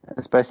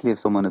 especially if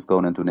someone is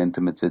going into an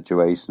intimate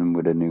situation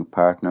with a new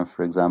partner,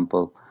 for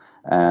example,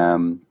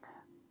 um,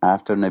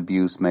 after an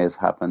abuse may have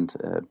happened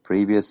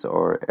previous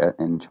or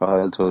in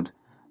childhood,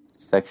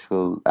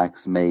 sexual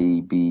acts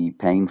may be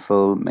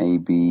painful, may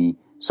be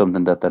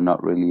something that they're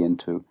not really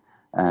into,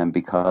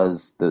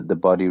 because the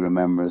body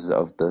remembers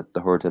of the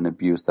hurt and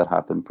abuse that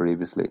happened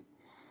previously.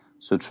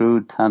 So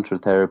through Tantra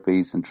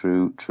therapies and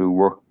through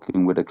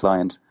working with a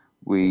client,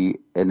 we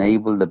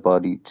enable the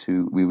body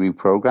we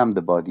reprogram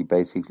the body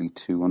basically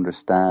to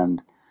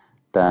understand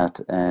that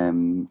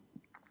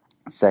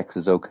sex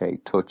is okay,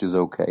 touch is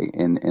okay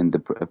in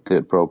the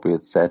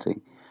appropriate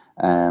setting,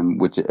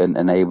 which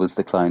enables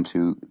the client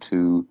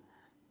to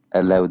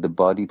allow the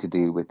body to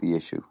deal with the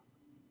issue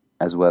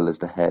as well as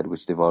the head,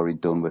 which they've already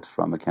done with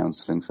from a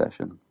counseling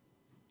session.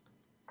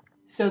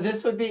 So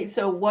this would be,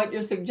 so what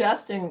you're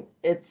suggesting,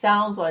 it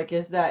sounds like,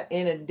 is that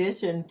in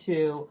addition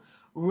to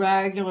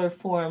regular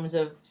forms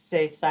of,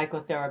 say,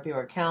 psychotherapy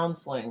or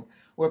counseling,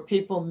 where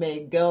people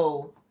may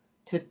go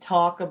to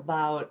talk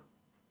about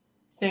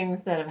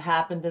things that have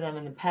happened to them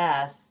in the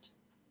past,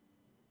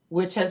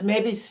 which has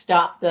maybe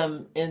stopped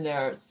them in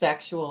their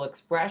sexual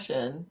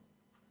expression,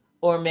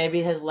 or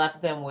maybe has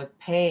left them with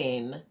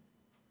pain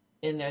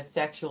in their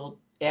sexual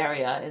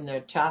area, in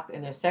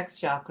their sex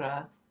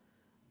chakra,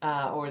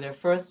 or their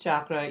first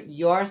chakra,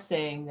 you're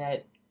saying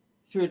that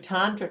through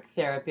tantric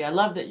therapy, I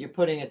love that you're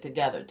putting it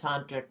together,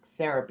 tantric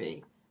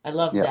therapy. I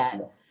love Yeah,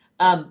 that.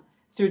 Um,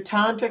 Through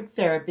tantric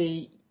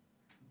therapy,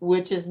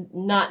 which is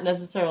not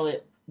necessarily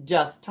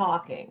just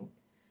talking,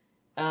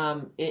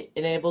 it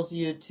enables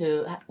you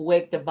to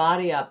wake the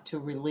body up to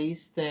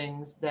release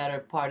things that are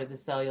part of the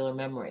cellular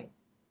memory.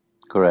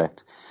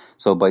 correct.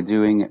 So by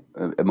doing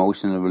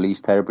emotional release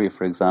therapy,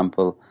 for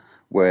example,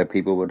 where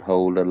people would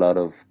hold a lot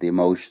of the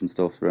emotion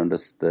stuff around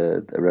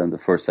around the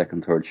first,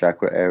 second, third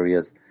chakra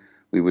areas,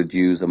 we would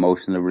use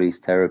emotional release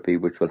therapy,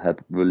 which will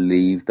help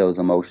relieve those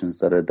emotions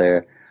that are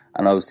there,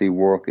 and obviously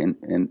work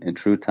in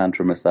true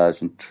tantra massage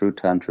and true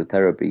tantra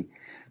therapy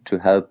to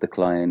help the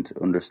client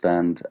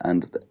understand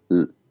and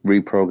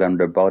reprogram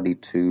their body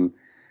to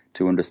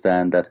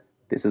understand that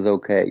this is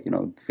okay. You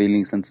know,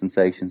 feelings and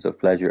sensations of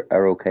pleasure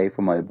are okay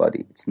for my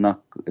body. It's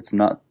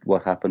not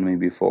what happened to me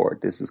before.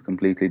 This is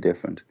completely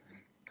different.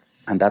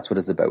 And that's what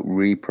it's about,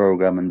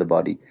 reprogramming the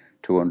body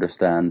to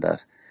understand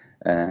that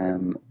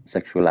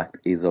sexual act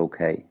is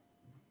okay.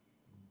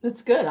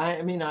 That's good.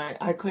 I mean,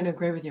 I couldn't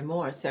agree with you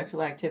more.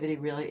 Sexual activity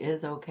really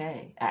is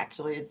okay.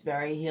 Actually, it's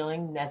very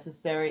healing,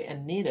 necessary,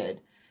 and needed.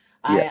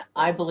 Yeah.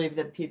 I believe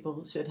that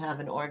people should have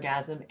an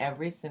orgasm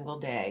every single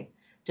day.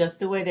 Just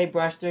the way they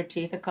brush their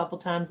teeth a couple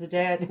times a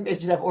day, I think they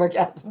should have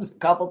orgasms a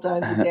couple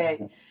times a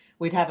day.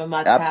 We'd have a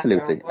much happier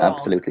Absolutely, world.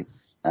 absolutely,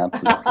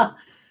 absolutely.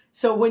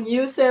 So when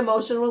you say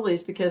emotional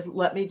release, because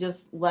let me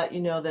just let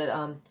you know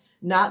that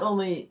not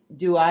only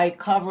do I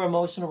cover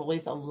emotional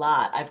release a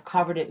lot, I've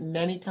covered it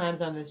many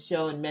times on this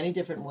show in many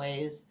different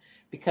ways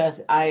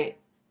because I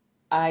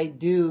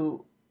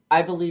do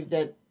I believe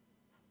that,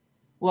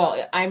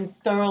 well, I'm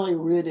thoroughly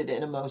rooted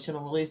in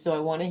emotional release, so I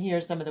want to hear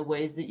some of the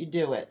ways that you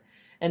do it.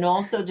 And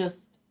also just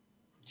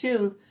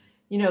too,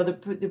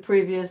 the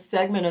previous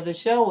segment of the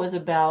show was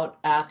about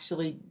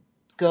actually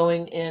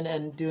going in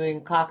and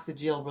doing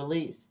coccygeal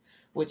release,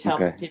 which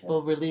helps Okay.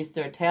 people release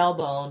their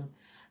tailbone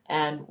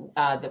and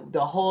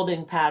the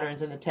holding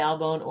patterns in the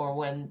tailbone, or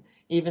when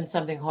even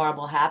something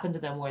horrible happened to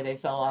them where they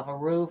fell off a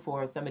roof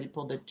or somebody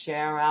pulled a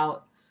chair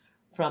out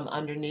from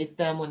underneath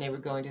them when they were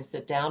going to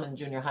sit down in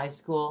junior high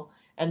school,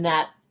 and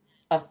that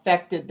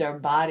affected their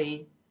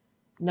body,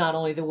 not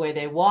only the way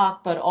they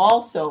walk, but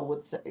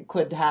also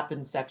could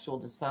happen sexual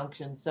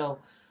dysfunction. So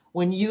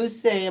when you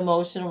say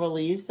emotional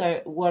release,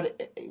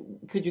 what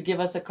could you give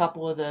us a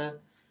couple of the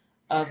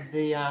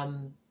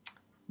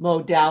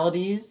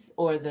modalities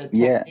or the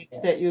Yeah, techniques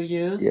that you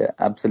use? yeah,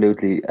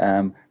 absolutely.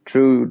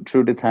 Through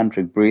the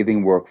tantric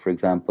breathing work, for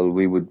example,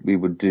 we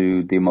would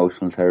do the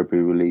emotional therapy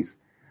release.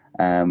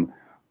 Um,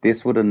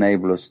 this would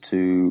enable us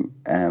to,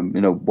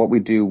 what we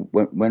do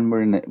when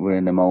we're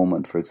in a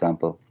moment, for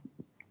example,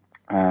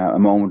 a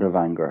moment of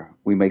anger.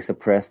 We may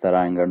suppress that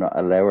anger, not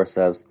allow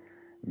ourselves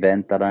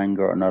vent that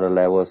anger, or not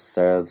allow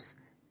ourselves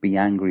be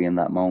angry in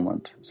that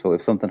moment. So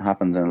if something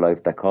happens in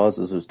life that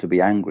causes us to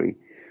be angry,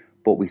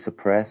 but we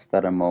suppress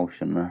that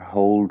emotion or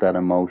hold that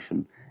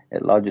emotion,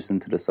 it lodges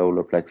into the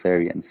solar plex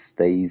area and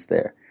stays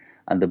there.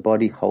 And the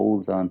body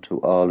holds on to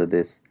all of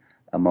this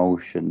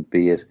emotion,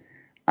 be it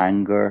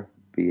anger,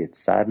 be it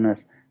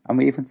sadness, and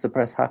we even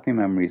suppress happy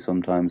memories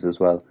sometimes as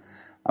well.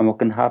 And what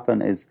can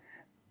happen is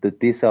that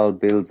this all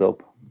builds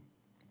up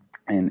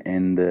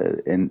in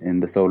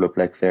the solar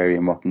plex area,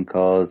 and what can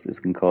cause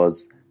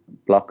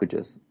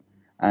blockages.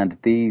 And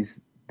these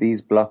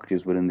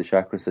blockages within the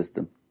chakra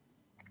system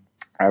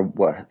are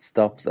what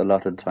stops a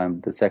lot of the time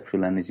the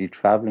sexual energy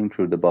traveling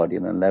through the body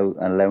and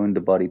allowing the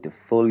body to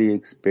fully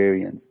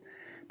experience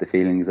the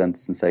feelings and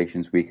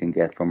sensations we can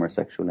get from our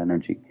sexual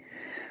energy.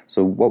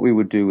 So what we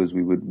would do is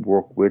we would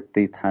work with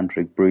the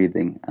tantric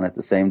breathing, and at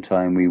the same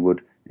time we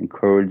would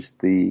encourage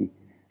the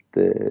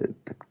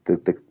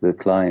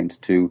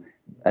client to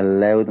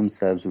allow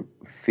themselves to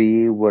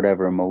feel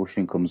whatever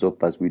emotion comes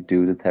up as we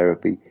do the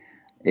therapy.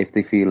 If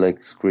they feel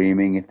like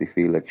screaming, if they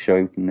feel like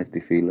shouting, if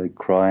they feel like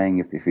crying,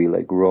 if they feel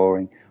like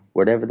roaring,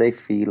 whatever they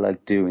feel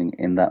like doing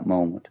in that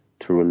moment,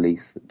 to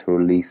release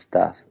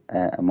that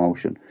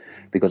emotion.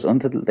 Because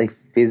until they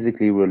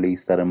physically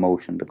release that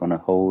emotion, they're going to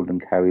hold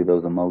and carry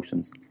those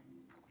emotions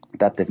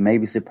that they've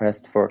maybe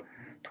suppressed for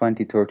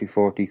 20, 30,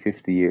 40,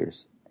 50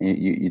 years.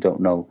 You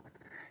don't know.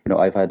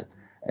 I've had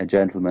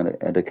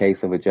the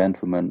case of a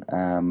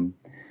gentleman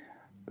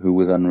who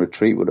was on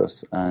retreat with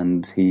us,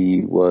 and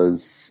he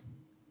was,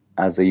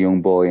 as a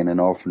young boy, in an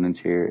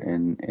orphanage here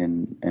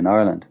in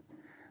Ireland.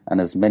 And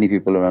as many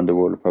people around the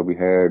world have probably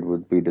heard,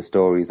 would be the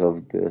stories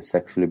of the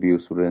sexual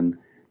abuse within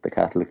the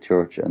Catholic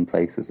Church and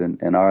places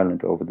in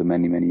Ireland over the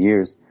many, many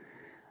years.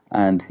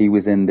 And he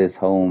was in this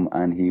home,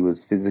 and he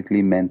was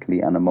physically,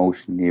 mentally and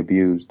emotionally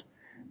abused.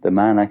 The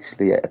man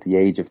actually, at the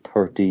age of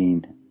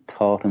 13,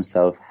 taught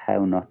himself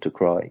how not to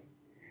cry.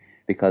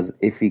 Because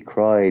if he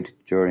cried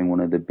during one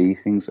of the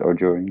beatings or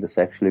during the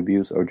sexual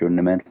abuse or during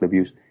the mental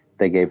abuse,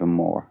 they gave him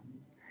more.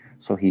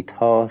 So he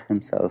taught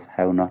himself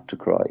how not to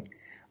cry.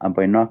 And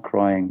by not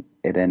crying,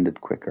 it ended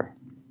quicker.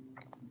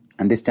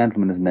 And this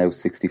gentleman is now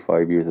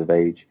 65 years of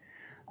age,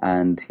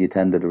 and he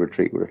attended a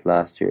retreat with us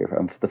last year.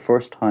 And for the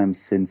first time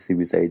since he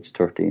was age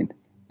 13,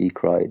 he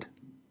cried.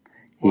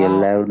 He Wow.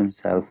 allowed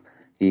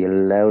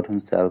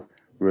himself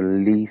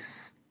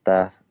release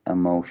that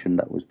emotion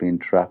that was being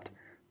trapped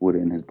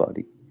within his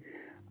body.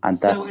 And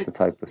that's the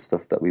type of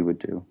stuff that we would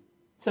do.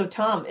 So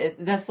Tom,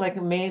 that's like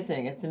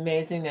amazing. It's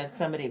amazing that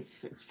somebody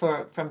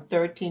from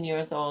 13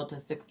 years old to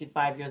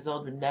 65 years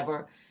old would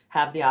never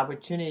have the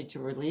opportunity to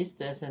release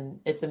this, and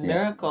it's a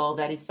miracle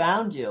that he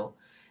found you.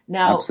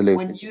 Now,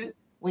 absolutely.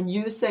 when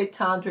you say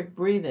tantric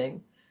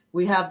breathing,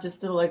 we have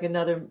just like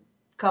another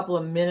couple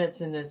of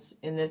minutes in this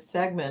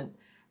segment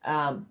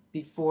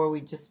before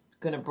we just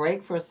going to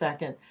break for a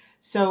second.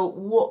 So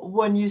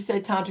when you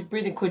say tantric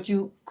breathing, could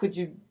you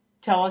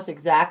tell us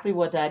exactly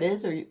what that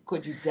is, or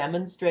could you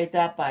demonstrate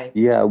that by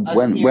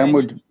absolutely.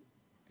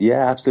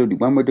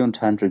 When we're doing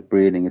tantric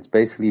breathing, it's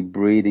basically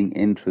breathing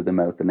in through the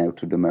mouth and out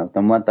through the mouth.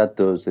 And what that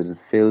does is it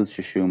fills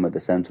Sushumna, the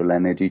central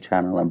energy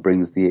channel, and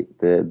brings the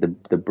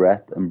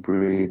breath and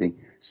breathing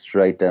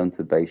straight down to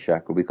the base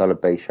chakra. We call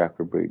it base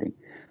chakra breathing.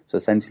 So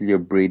essentially you're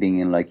breathing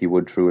in like you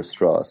would through a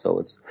straw. So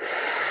it's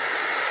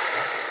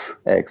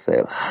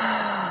exhale.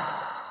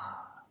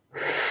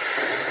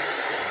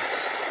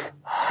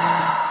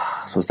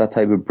 So it's that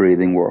type of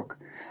breathing work.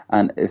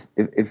 And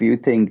if you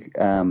think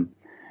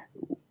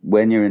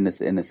when you're in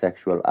a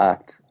sexual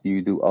act,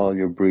 you do all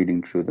your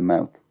breathing through the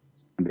mouth,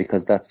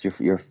 because that's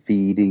you're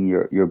feeding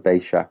your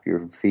base chakra,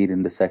 you're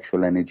feeding the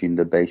sexual energy in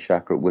the base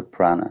chakra with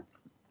prana,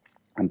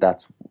 and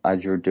that's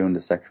as you're doing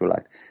the sexual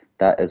act.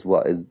 That's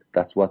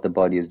what the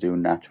body is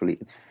doing naturally.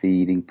 It's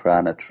feeding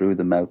prana through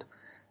the mouth,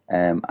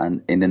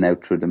 and in and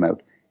out through the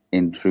mouth,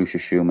 in through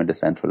Sushumna, the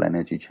central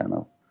energy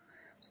channel.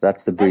 So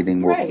that's the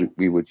breathing work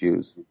we would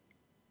use.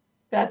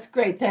 That's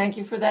great. Thank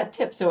you for that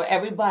tip. So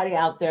everybody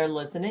out there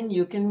listening,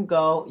 you can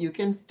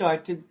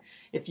start to,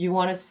 if you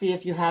want to see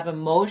if you have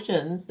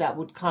emotions that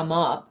would come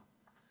up,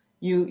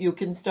 you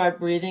can start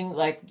breathing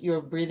like you're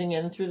breathing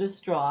in through the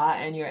straw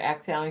and you're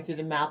exhaling through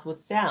the mouth with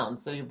sound.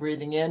 So you're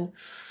breathing in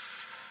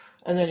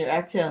and then you're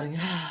exhaling.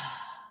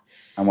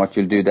 And what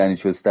you'll do then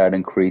is you'll start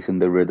increasing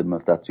the rhythm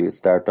of that. So you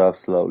start off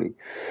slowly,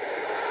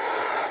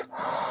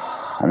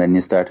 and then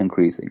you start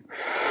increasing.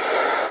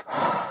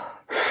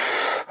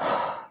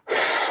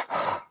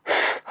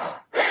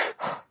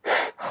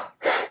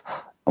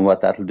 And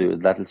what that'll do is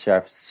that'll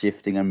start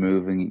shifting and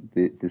moving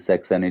the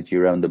sex energy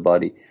around the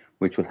body,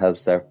 which will help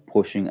start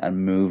pushing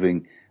and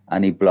moving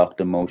any blocked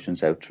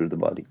emotions out through the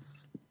body.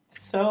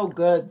 So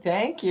good.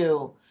 Thank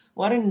you.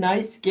 What a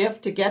nice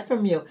gift to get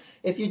from you.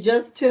 If you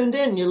just tuned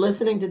in, you're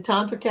listening to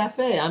Tantra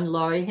Cafe. I'm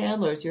Laurie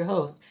Handlers, your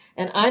host.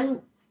 And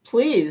I'm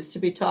pleased to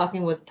be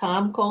talking with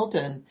Tom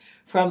Colton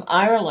from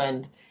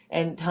Ireland.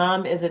 And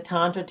Tom is a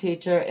Tantra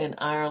teacher in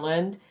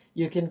Ireland.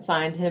 You can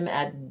find him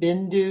at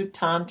Bindu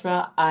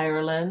Tantra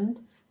Ireland.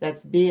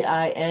 That's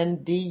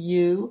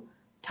BINDU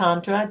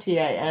Tantra,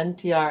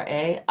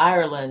 TANTRA,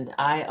 Ireland,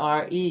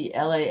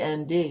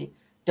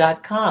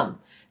 IRELAND.com.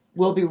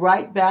 We'll be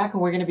right back,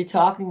 and we're going to be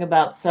talking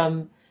about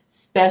some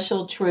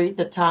special treat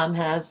that Tom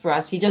has for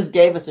us. He just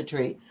gave us a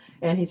treat,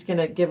 and he's going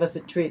to give us a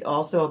treat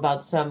also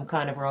about some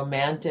kind of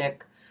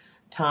romantic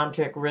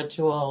tantric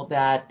ritual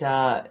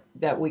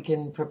that we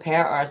can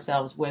prepare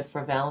ourselves with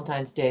for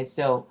Valentine's Day.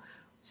 So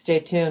stay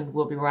tuned.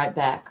 We'll be right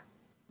back.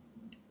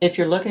 If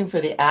you're looking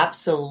for the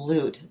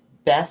absolute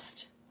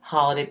best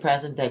holiday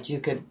present that you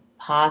could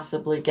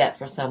possibly get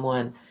for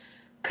someone,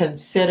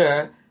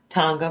 consider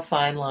Tanga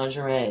Fine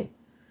Lingerie.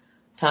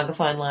 Tanga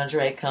Fine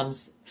Lingerie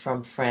comes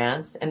from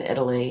France and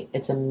Italy.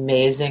 It's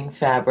amazing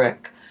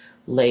fabric,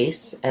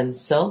 lace, and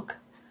silk.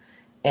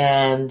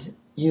 And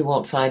You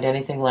won't find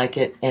anything like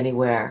it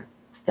anywhere.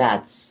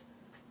 That's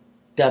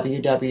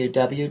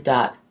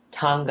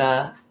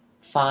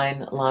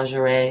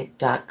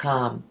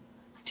www.tangafinelingerie.com.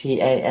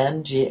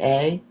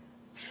 TANGA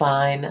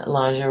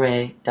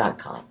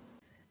finelingerie.com.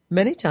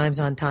 Many times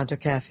on Tantra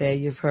Cafe,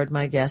 you've heard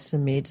my guests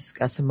and me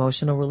discuss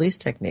emotional release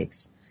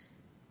techniques.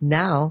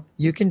 Now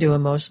you can do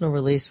emotional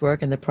release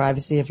work in the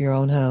privacy of your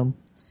own home.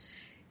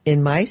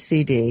 In my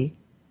CD,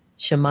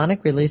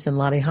 Shamanic Release in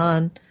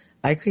Latihan,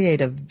 I create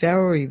a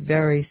very,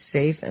 very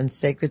safe and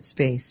sacred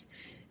space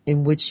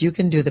in which you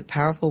can do the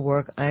powerful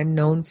work I'm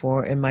known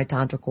for in my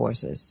Tantra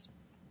courses.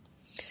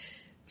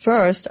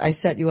 First, I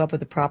set you up with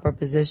the proper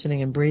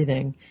positioning and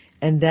breathing,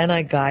 and then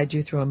I guide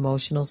you through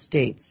emotional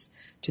states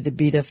to the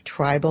beat of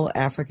tribal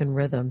African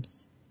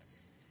rhythms.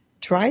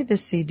 Try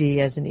this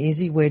CD as an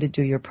easy way to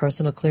do your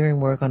personal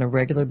clearing work on a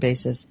regular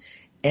basis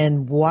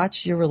and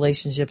watch your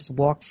relationships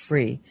walk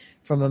free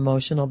from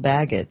emotional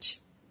baggage.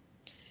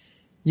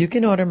 You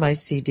can order my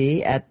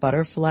CD at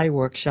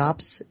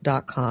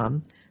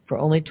butterflyworkshops.com for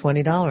only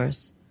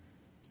 $20.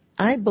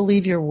 I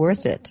believe you're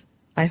worth it.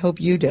 I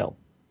hope you do.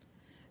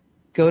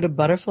 Go to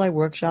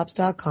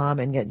butterflyworkshops.com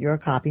and get your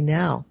copy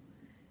now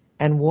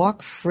and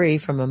walk free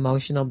from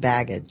emotional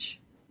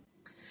baggage.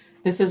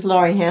 This is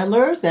Laurie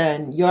Handlers,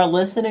 and you're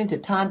listening to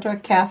Tantra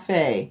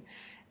Cafe.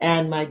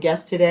 And my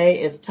guest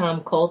today is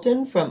Tom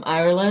Colton from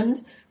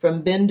Ireland,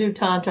 from Bindu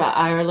Tantra,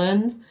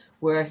 Ireland,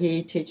 where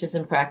he teaches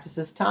and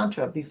practices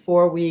Tantra.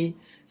 Before we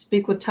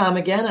speak with Tom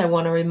again, I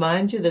want to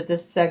remind you that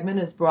this segment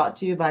is brought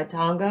to you by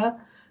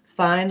Tanga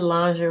Fine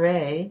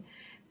Lingerie.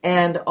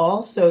 And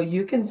also,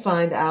 you can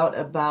find out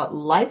about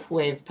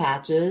LifeWave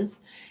patches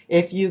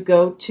if you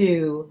go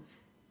to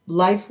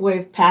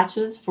LifeWave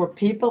Patches for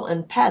People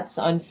and Pets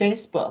on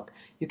Facebook.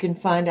 You can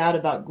find out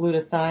about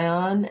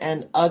glutathione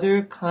and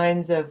other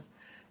kinds of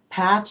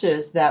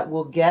patches that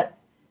will get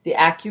the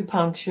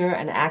acupuncture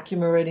and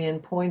acumeridian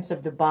points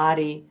of the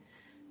body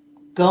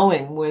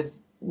going with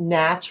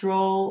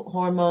natural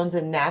hormones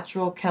and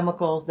natural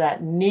chemicals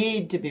that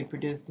need to be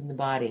produced in the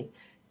body.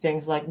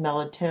 Things like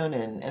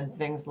melatonin and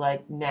things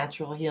like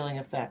natural healing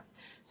effects.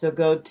 So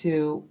go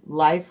to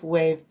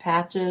LifeWave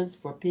Patches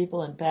for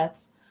People and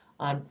Pets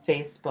on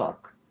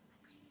Facebook.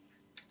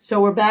 So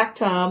we're back,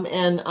 Tom,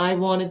 and I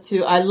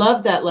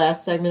loved that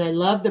last segment. I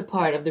loved the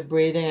part of the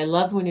breathing. I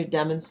loved when you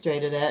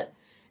demonstrated it.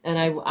 And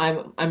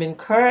I'm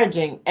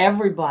encouraging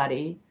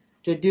everybody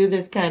to do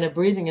this kind of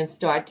breathing and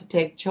start to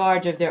take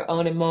charge of their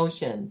own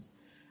emotions.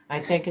 I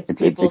think it's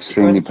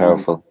extremely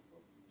powerful.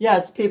 Yeah,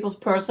 it's people's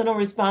personal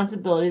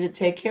responsibility to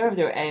take care of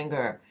their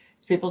anger.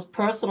 It's people's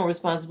personal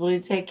responsibility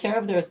to take care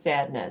of their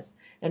sadness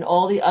and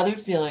all the other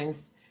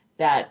feelings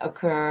that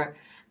occur.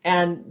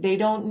 And they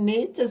don't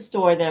need to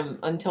store them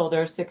until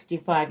they're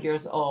 65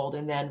 years old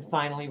and then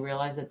finally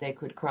realize that they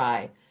could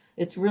cry.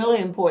 It's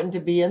really important to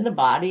be in the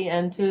body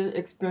and to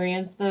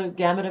experience the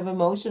gamut of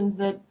emotions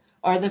that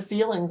are the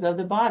feelings of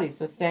the body.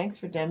 So thanks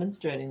for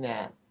demonstrating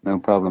that. No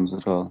problems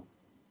at all.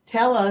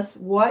 Tell us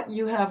what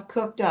you have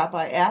cooked up.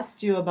 I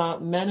asked you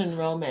about men and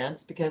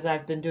romance because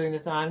I've been doing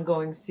this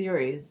ongoing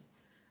series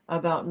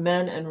about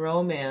men and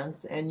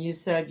romance, and you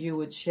said you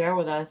would share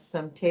with us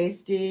some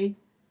tasty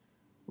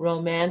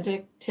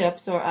romantic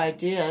tips or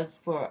ideas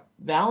for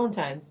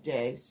Valentine's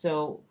Day.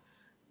 So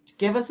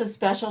give us a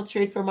special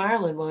treat from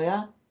Ireland, will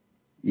ya?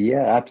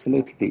 Yeah,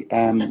 absolutely.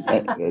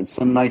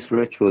 Some nice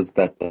rituals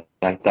that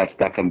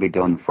can be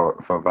done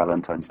for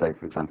Valentine's Day,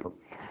 for example.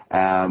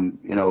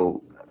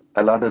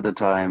 A lot of the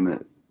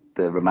time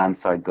the romance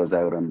side goes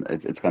out and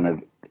it's kind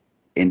of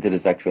into the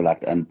sexual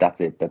act, and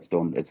that's it. That's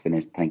done. It's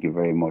finished. Thank you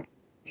very much.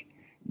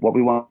 What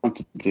we want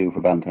to do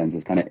for Valentine's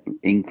is kind of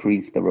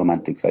increase the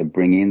romantic side,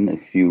 bring in a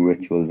few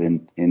rituals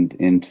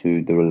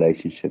into the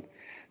relationship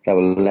that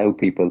will allow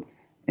people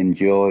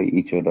enjoy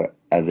each other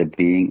as a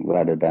being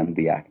rather than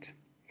the act.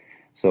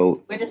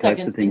 So wait a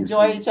second.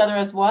 Enjoy each other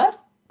as what?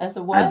 As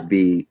a what?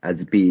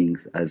 As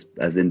beings,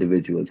 as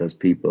individuals, as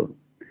people,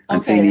 and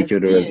Okay, seeing each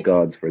other as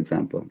gods, for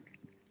example.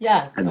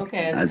 Yes. As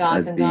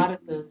gods and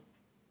goddesses.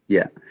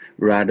 Yeah,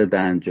 rather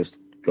than just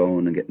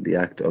going and getting the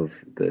act of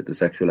the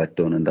sexual act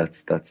done, and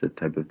that's the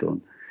type of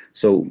done.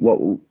 So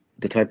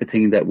the type of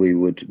thing that we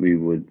would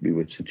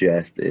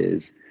suggest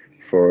is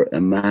for a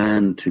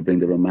man to bring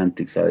the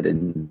romantic side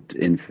in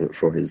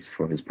for his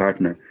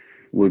partner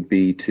would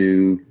be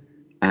to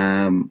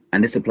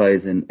and this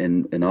applies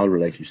in all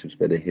relationships,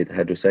 whether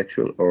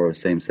heterosexual or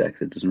same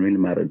sex. It doesn't really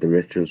matter. The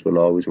rituals will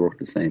always work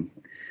the same.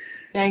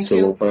 Thank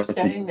you for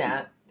saying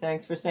that.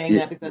 Thanks for saying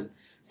that, because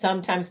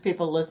sometimes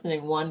people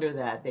listening wonder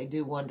that. They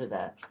do wonder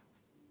that.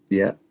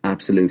 Yeah,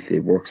 absolutely.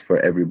 It works for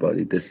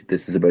everybody. This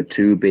is about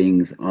two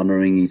beings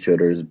honoring each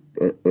other's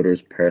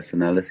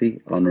personality,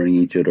 honoring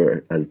each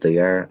other as they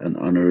are, and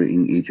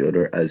honoring each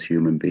other as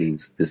human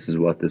beings. This is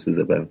what this is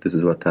about. This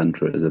is what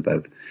Tantra is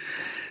about.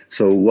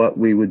 So what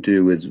we would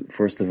do is,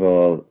 first of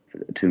all,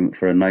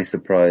 for a nice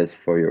surprise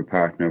for your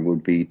partner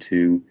would be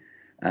to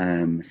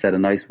set a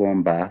nice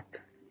warm bath.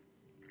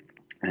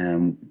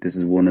 This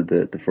is one of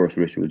the first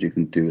rituals you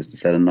can do, is to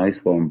set a nice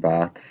warm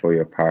bath for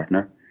your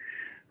partner.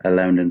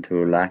 allowing them to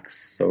relax,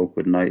 soak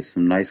with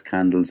some nice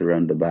candles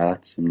around the bath,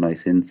 some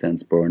nice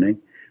incense burning,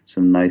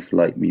 some nice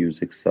light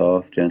music,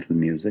 soft, gentle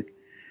music.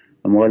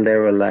 And while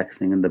they're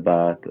relaxing in the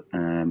bath,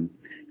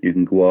 you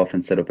can go off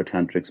and set up a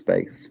tantric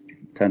space.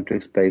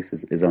 Tantric space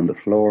is on the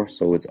floor,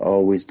 so it's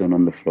always done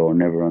on the floor,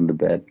 never on the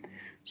bed.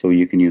 So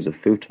you can use a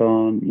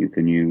futon, you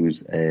can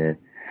use a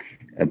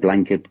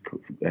blanket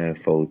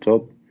fold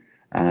up,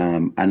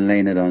 and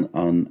laying it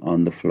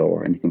on the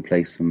floor. And you can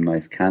place some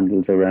nice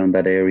candles around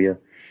that area,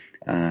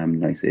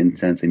 nice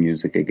incense and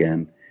music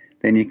again.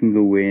 Then you can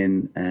go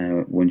in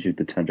once you've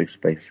the tantric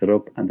space set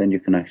up, and then you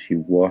can actually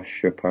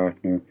wash your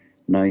partner.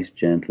 Nice,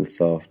 gentle,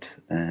 soft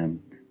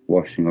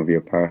washing of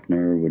your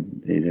partner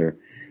with either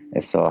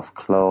a soft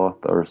cloth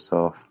or a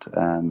soft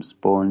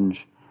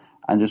sponge,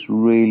 and just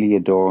really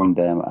adoring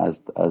them as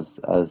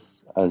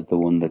the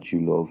one that you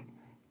love.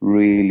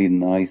 Really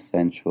nice,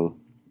 sensual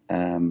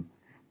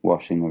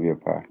washing of your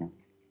partner.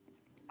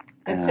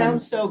 It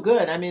sounds so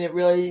good. I mean,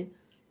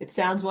 it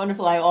sounds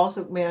wonderful.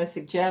 May I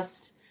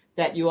suggest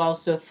that you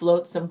also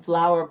float some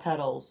flower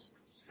petals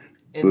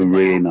in the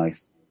Really bath?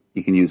 nice.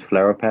 You can use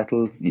flower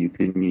petals. You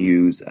can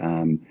use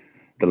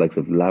the likes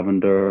of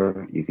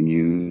lavender. You can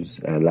use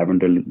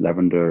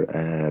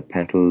lavender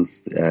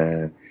petals.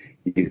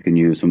 You can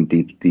use some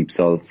deep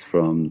salts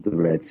from the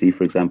Red Sea,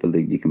 for example.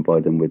 You can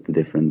buy them with the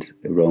different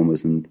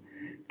aromas and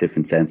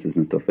different senses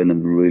and stuff in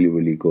them. Really,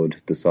 really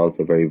good. The salts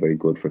are very, very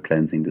good for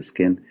cleansing the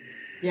skin.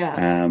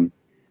 Yeah.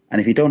 And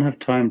if you don't have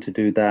time to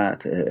do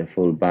that, a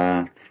full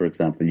bath, for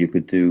example, you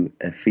could do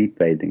a feet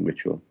bathing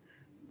ritual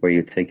where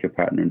you take your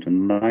partner into a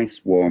nice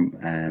warm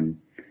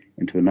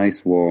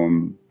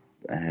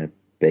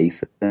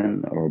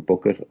basin or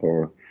bucket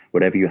or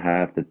whatever you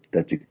have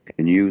that you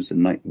can use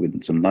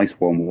with some nice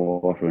warm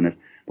water in it,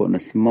 putting a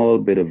small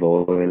bit of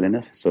oil in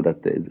it so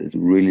that it's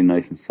really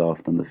nice and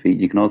soft on the feet.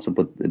 You can also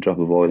put a drop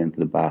of oil into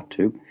the bath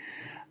too,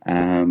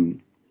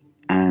 and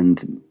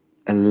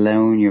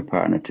allowing your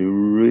partner to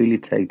really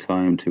take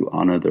time to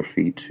honor their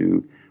feet,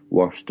 to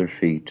wash their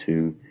feet,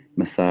 to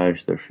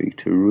massage their feet,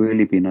 to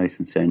really be nice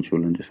and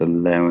sensual, and just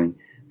allowing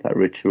that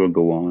ritual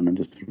go on and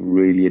just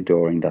really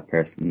adoring that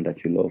person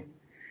that you love.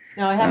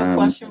 Now I have a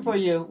question for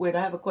you. Wait,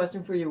 I have a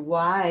question for you.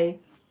 Why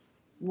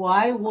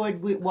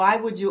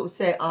would you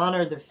say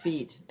honor the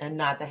feet and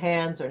not the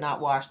hands or not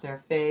wash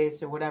their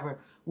face or whatever?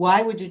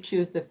 Why would you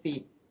choose the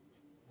feet?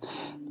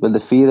 Well, the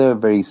feet are a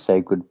very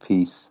sacred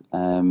piece.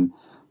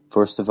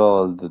 First of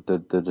all,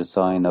 the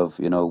design of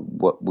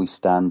what we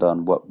stand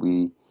on, what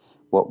we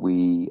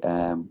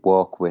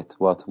walk with,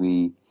 what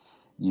we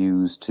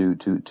use to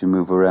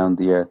move around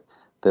the earth.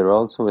 They're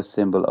also a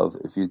symbol of,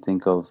 if you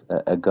think of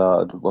a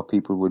god, what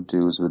people would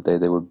do is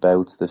they would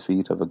bow to the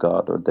feet of a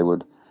god, or they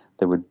would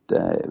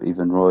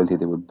even royalty,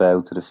 they would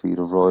bow to the feet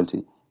of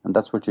royalty, and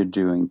that's what you're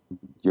doing.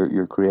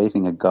 You're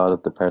creating a god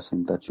of the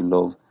person that you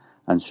love,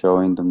 and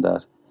showing them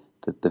that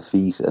the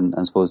feet, and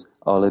I suppose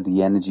all of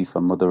the energy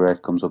from Mother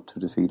Earth comes up to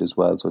the feet as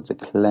well. So it's a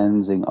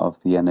cleansing of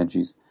the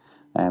energies,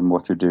 and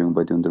what you're doing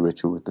by doing the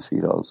ritual with the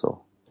feet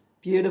also.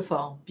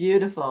 Beautiful,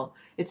 beautiful.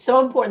 It's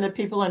so important that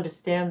people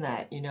understand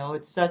that,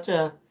 it's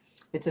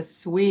a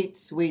sweet,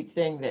 sweet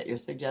thing that you're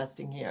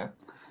suggesting here.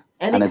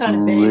 Any And it's kind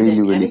of really,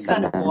 bathing, really any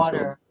kind of sensual.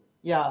 water.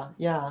 Yeah,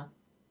 yeah.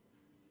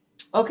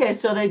 Okay,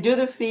 so they do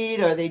the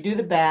feet or they do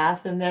the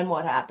bath, and then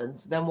what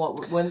happens? Then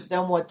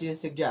what do you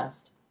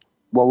suggest?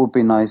 What would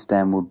be nice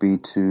then would be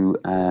to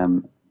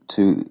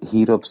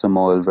heat up some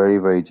oil very,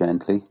 very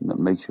gently,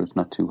 make sure it's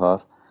not too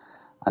hot,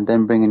 and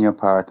then bringing your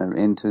partner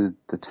into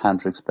the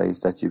tantric space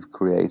that you've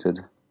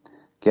created,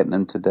 getting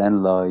them to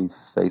then lie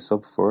face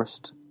up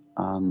first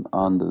on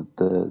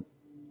the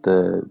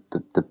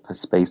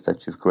space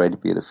that you've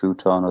created, be it a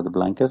futon or the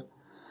blanket.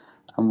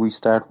 And we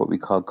start what we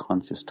call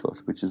conscious touch,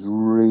 which is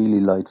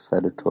really light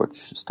feather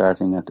touch,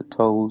 starting at the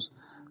toes,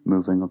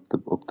 moving up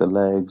the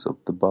legs,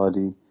 up the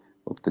body,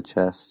 up the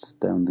chest,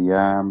 down the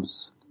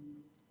arms,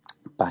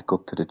 back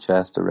up to the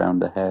chest, around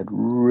the head.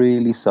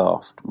 Really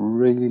soft,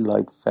 really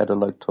light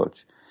feather-like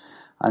touch,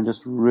 and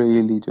just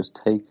really just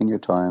taking your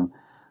time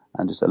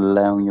and just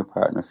allowing your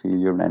partner feel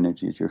your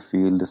energy as you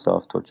feel the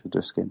soft touch of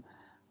their skin,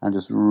 and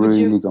just Would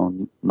you really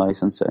going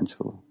nice and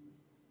sensual.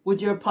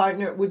 would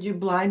you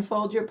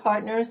blindfold your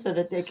partner so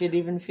that they could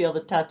even feel the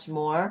touch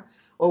more?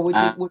 Or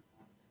Uh,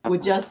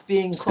 would just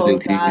being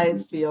closed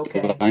eyes Absolutely. be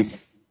okay?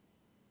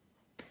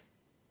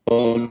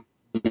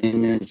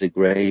 Blindfolding is a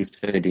great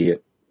idea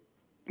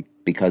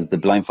because the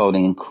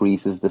blindfolding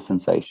increases the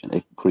sensation.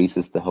 It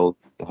increases the whole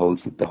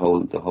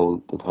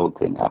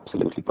thing.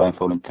 Absolutely,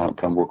 blindfolding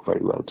can work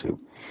very well too.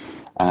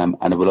 And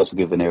it will also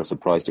give an air of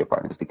surprise to your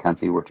partners. They can't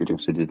see what you're doing,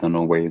 so they don't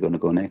know where you're going to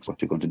go next,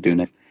 what you're going to do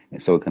next.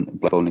 So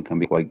blindfolding can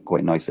be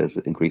quite nice as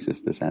it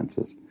increases the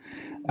senses.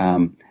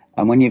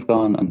 And when you've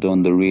gone and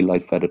done the real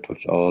light feather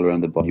touch all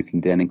around the body, you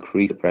can then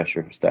increase the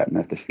pressure starting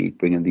at the feet,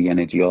 bringing the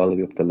energy all the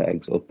way up the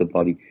legs, up the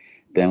body,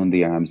 down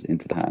the arms,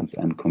 into the hands,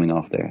 and coming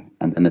off there.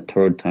 And then the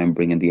third time,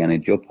 bringing the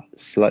energy up,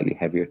 slightly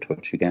heavier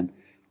touch again,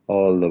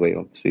 all the way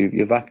up. So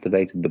you've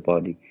activated the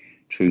body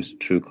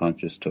through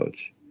conscious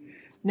touch.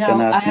 Then Now,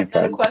 I asking have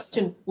your another partner,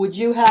 question. yeah, Would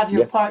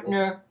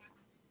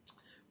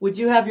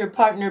you have your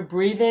partner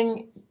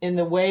breathing in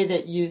the way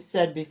that you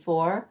said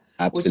before?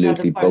 Would you have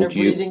the absolutely. partner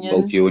breathing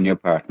Both in? you and your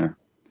partner,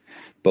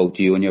 both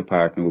you and your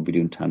partner will be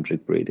doing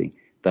tantric breathing.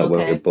 That way,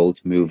 you're Okay. both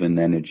moving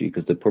energy.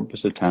 Because the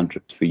purpose of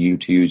tantra is for you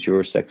to use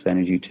your sex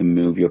energy to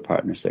move your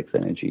partner's sex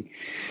energy.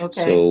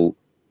 Okay. So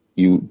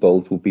you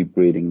both will be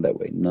breathing that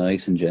way,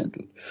 nice and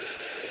gentle,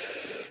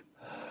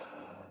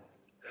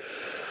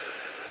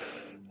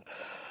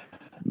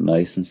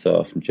 nice and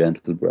soft and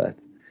gentle breath.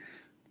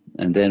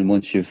 And then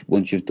once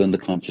you've done the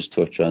conscious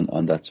touch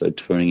on that side,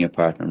 turning your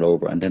partner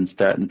over, and then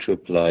starting to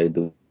apply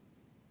the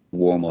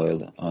warm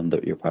oil on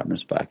your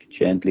partner's back,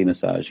 gently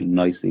massaging,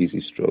 nice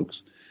easy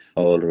strokes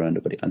all around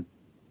the body, and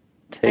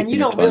And you taking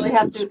your don't really time to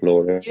have to,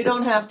 explore you it.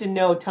 don't have to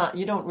know,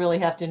 you don't really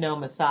have to know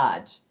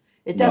massage.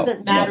 It No,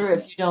 doesn't no, matter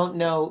if you don't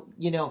know,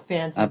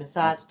 fancy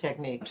massage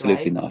techniques,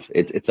 absolutely right? not.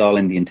 It's all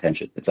in the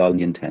intention. It's all in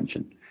the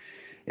intention.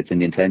 It's in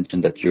the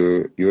intention that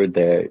you're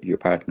there, your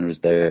partner is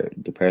there,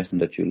 the person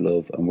that you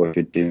love, and what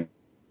you're doing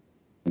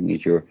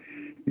is you're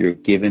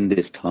giving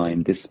this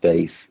time, this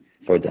space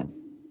for them,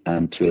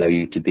 and to allow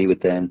you to be with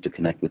them, to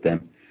connect with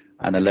them,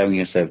 and allowing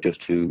yourself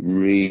just to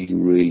really,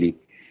 really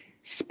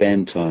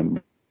spend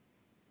time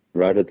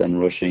rather than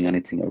rushing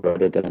anything, or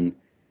rather than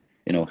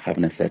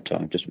having a set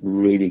time. Just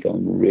really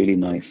going really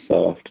nice,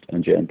 soft,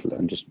 and gentle,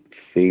 and just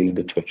feeling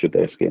the touch of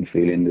their skin,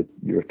 feeling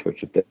your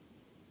touch of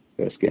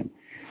their skin.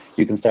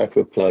 You can start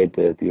to apply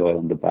the oil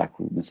on the back,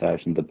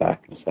 massaging the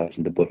buttocks,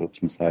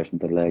 massaging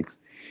the legs.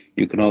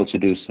 You can also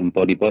do some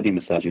body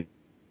massage if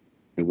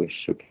you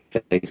wish, so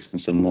placing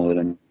some oil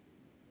in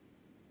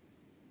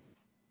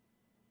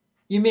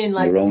You mean your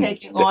like own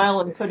taking chest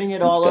oil and putting it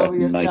and all over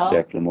starting nice yourself?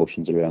 circular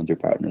motions around your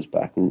partner's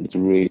back. It's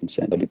really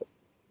essential.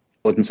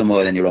 Putting some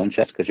oil in your own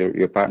chest, because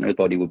your partner's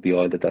body would be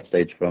oiled at that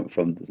stage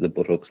from the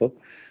buttocks up,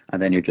 and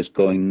then you're just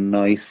going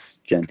nice,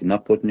 gently,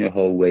 not putting your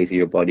whole weight of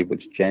your body, but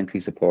just gently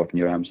supporting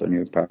your arms on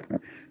your partner,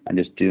 and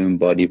just doing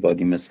body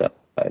massage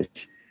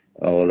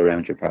all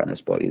around your partner's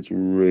body. It's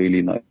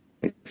really nice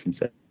and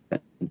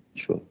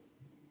sensual.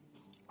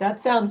 That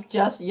sounds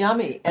just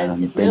yummy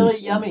and Then really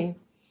yummy.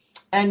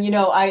 And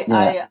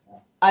yeah,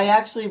 I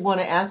actually want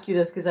to ask you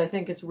this because I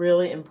think it's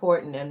really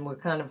important, and we're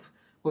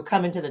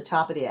coming to the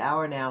top of the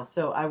hour now.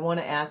 So I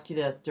want to ask you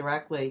this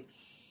directly.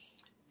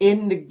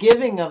 In the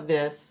giving of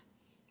this,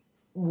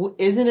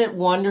 isn't it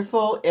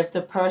wonderful if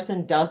the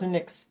person doesn't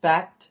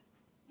expect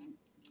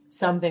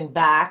something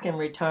back in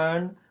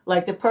return?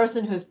 Like the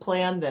person who's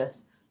planned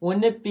this,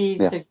 wouldn't it be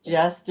yeah.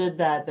 suggested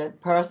that that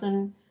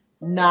person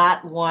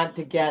not want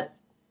to get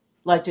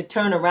like to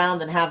turn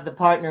around and have the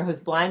partner who's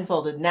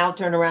blindfolded now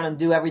turn around and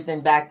do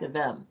everything back to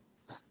them?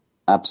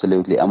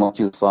 Absolutely. And what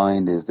you'll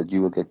find is that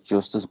you will get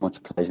just as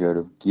much pleasure out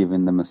of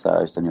giving the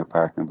massage than your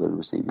partner will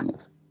receiving it.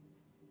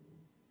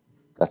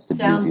 That's the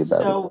beauty Sounds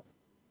about it. so,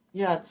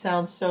 yeah, it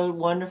sounds so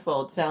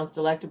wonderful. It sounds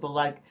delectable,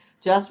 like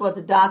just what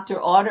the doctor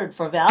ordered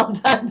for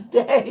Valentine's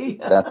Day.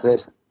 That's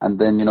it. And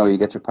then, you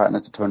get your partner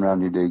to turn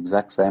around and you do the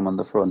exact same on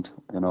the front,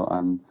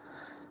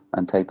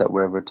 and take that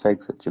wherever it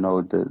takes it.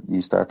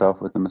 You start off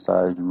with the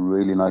massage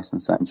really nice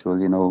and sensual.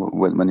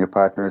 When your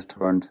partner is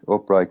turned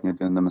upright and you're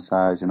doing the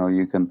massage,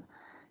 you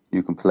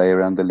can play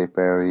around the lip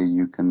area,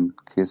 you can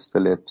kiss the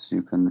lips,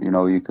 you can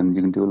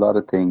do a lot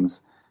of things.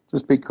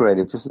 Just be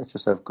creative, just let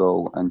yourself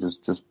go, and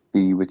just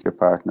be with your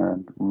partner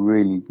and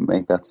really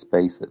make that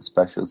space a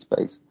special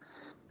space.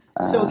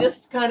 So Um,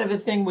 this kind of a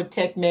thing would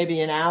take maybe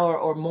an hour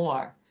or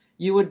more.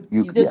 This yeah, would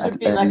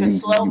be at like a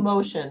least you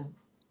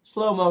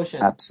slow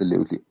motion.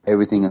 absolutely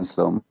everything in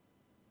slow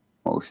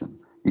motion.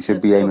 You should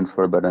That's be so aiming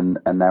for about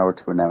an hour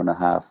to an hour and a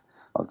half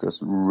of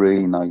just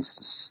really nice,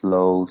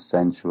 slow,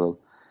 sensual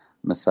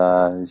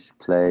massage,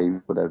 play,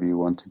 whatever you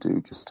want to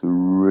do, just to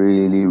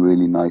really,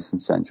 really nice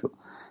and sensual.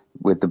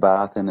 With the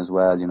bath in as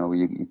well,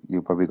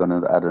 you're probably going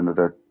to add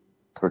another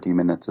 30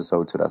 minutes or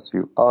so to that.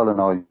 So all in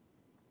all,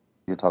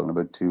 you're talking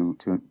about yeah,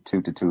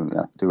 2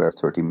 hours,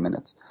 30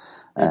 minutes,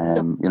 that's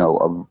so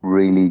of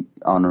really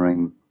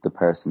honoring the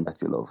person that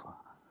you love.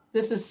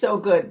 This is so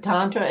good.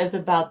 Tantra is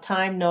about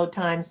time, no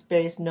time,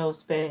 space, no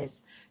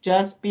space.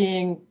 Just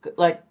being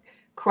like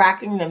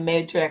cracking the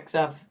matrix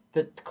of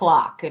the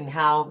clock and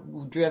how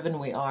driven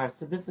we are.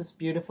 So this is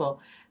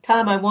beautiful.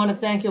 Tom, I want to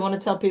thank you. I want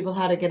to tell people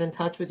how to get in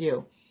touch with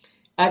you.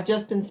 I've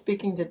just been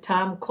speaking to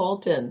Tom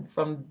Colton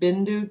from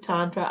Bindu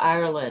Tantra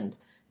Ireland.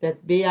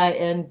 That's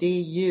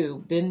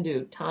Bindu,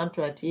 Bindu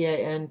Tantra,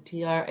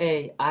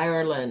 Tantra,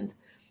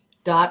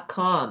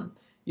 Ireland.com.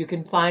 You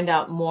can find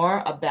out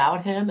more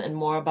about him and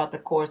more about the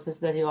courses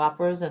that he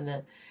offers and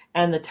the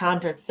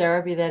tantric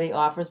therapy that he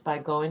offers by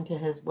going to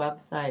his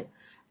website.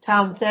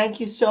 Tom, thank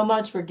you so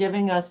much for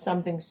giving us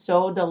something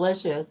so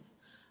delicious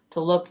to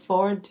look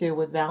forward to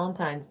with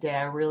Valentine's Day.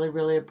 I really,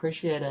 really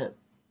appreciate it.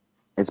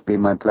 It's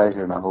been my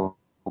pleasure, and I hope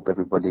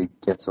everybody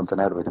gets something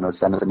out of it.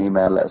 Send us an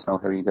email, let us know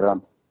how you get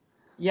on.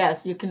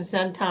 Yes, you can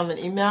send Tom an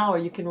email or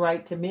you can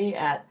write to me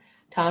at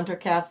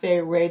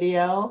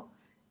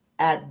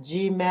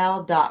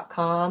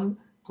tantracaferadio@gmail.com.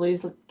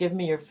 Please give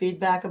me your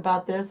feedback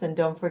about this, and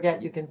don't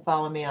forget you can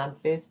follow me on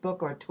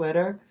Facebook or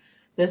Twitter.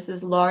 This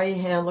is Laurie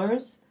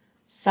Handlers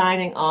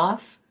signing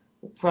off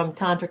from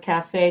Tantra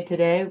Cafe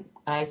today.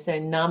 I say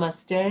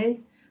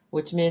namaste,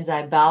 which means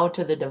I bow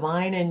to the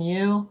divine in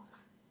you.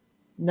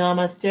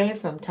 Namaste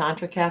from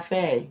Tantra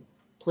Cafe.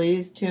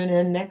 Please tune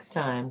in next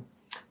time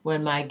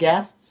when my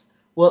guests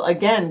will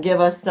again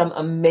give us some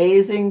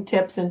amazing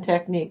tips and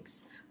techniques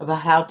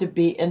about how to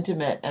be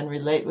intimate and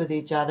relate with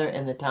each other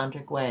in the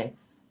tantric way.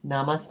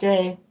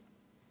 Namaste.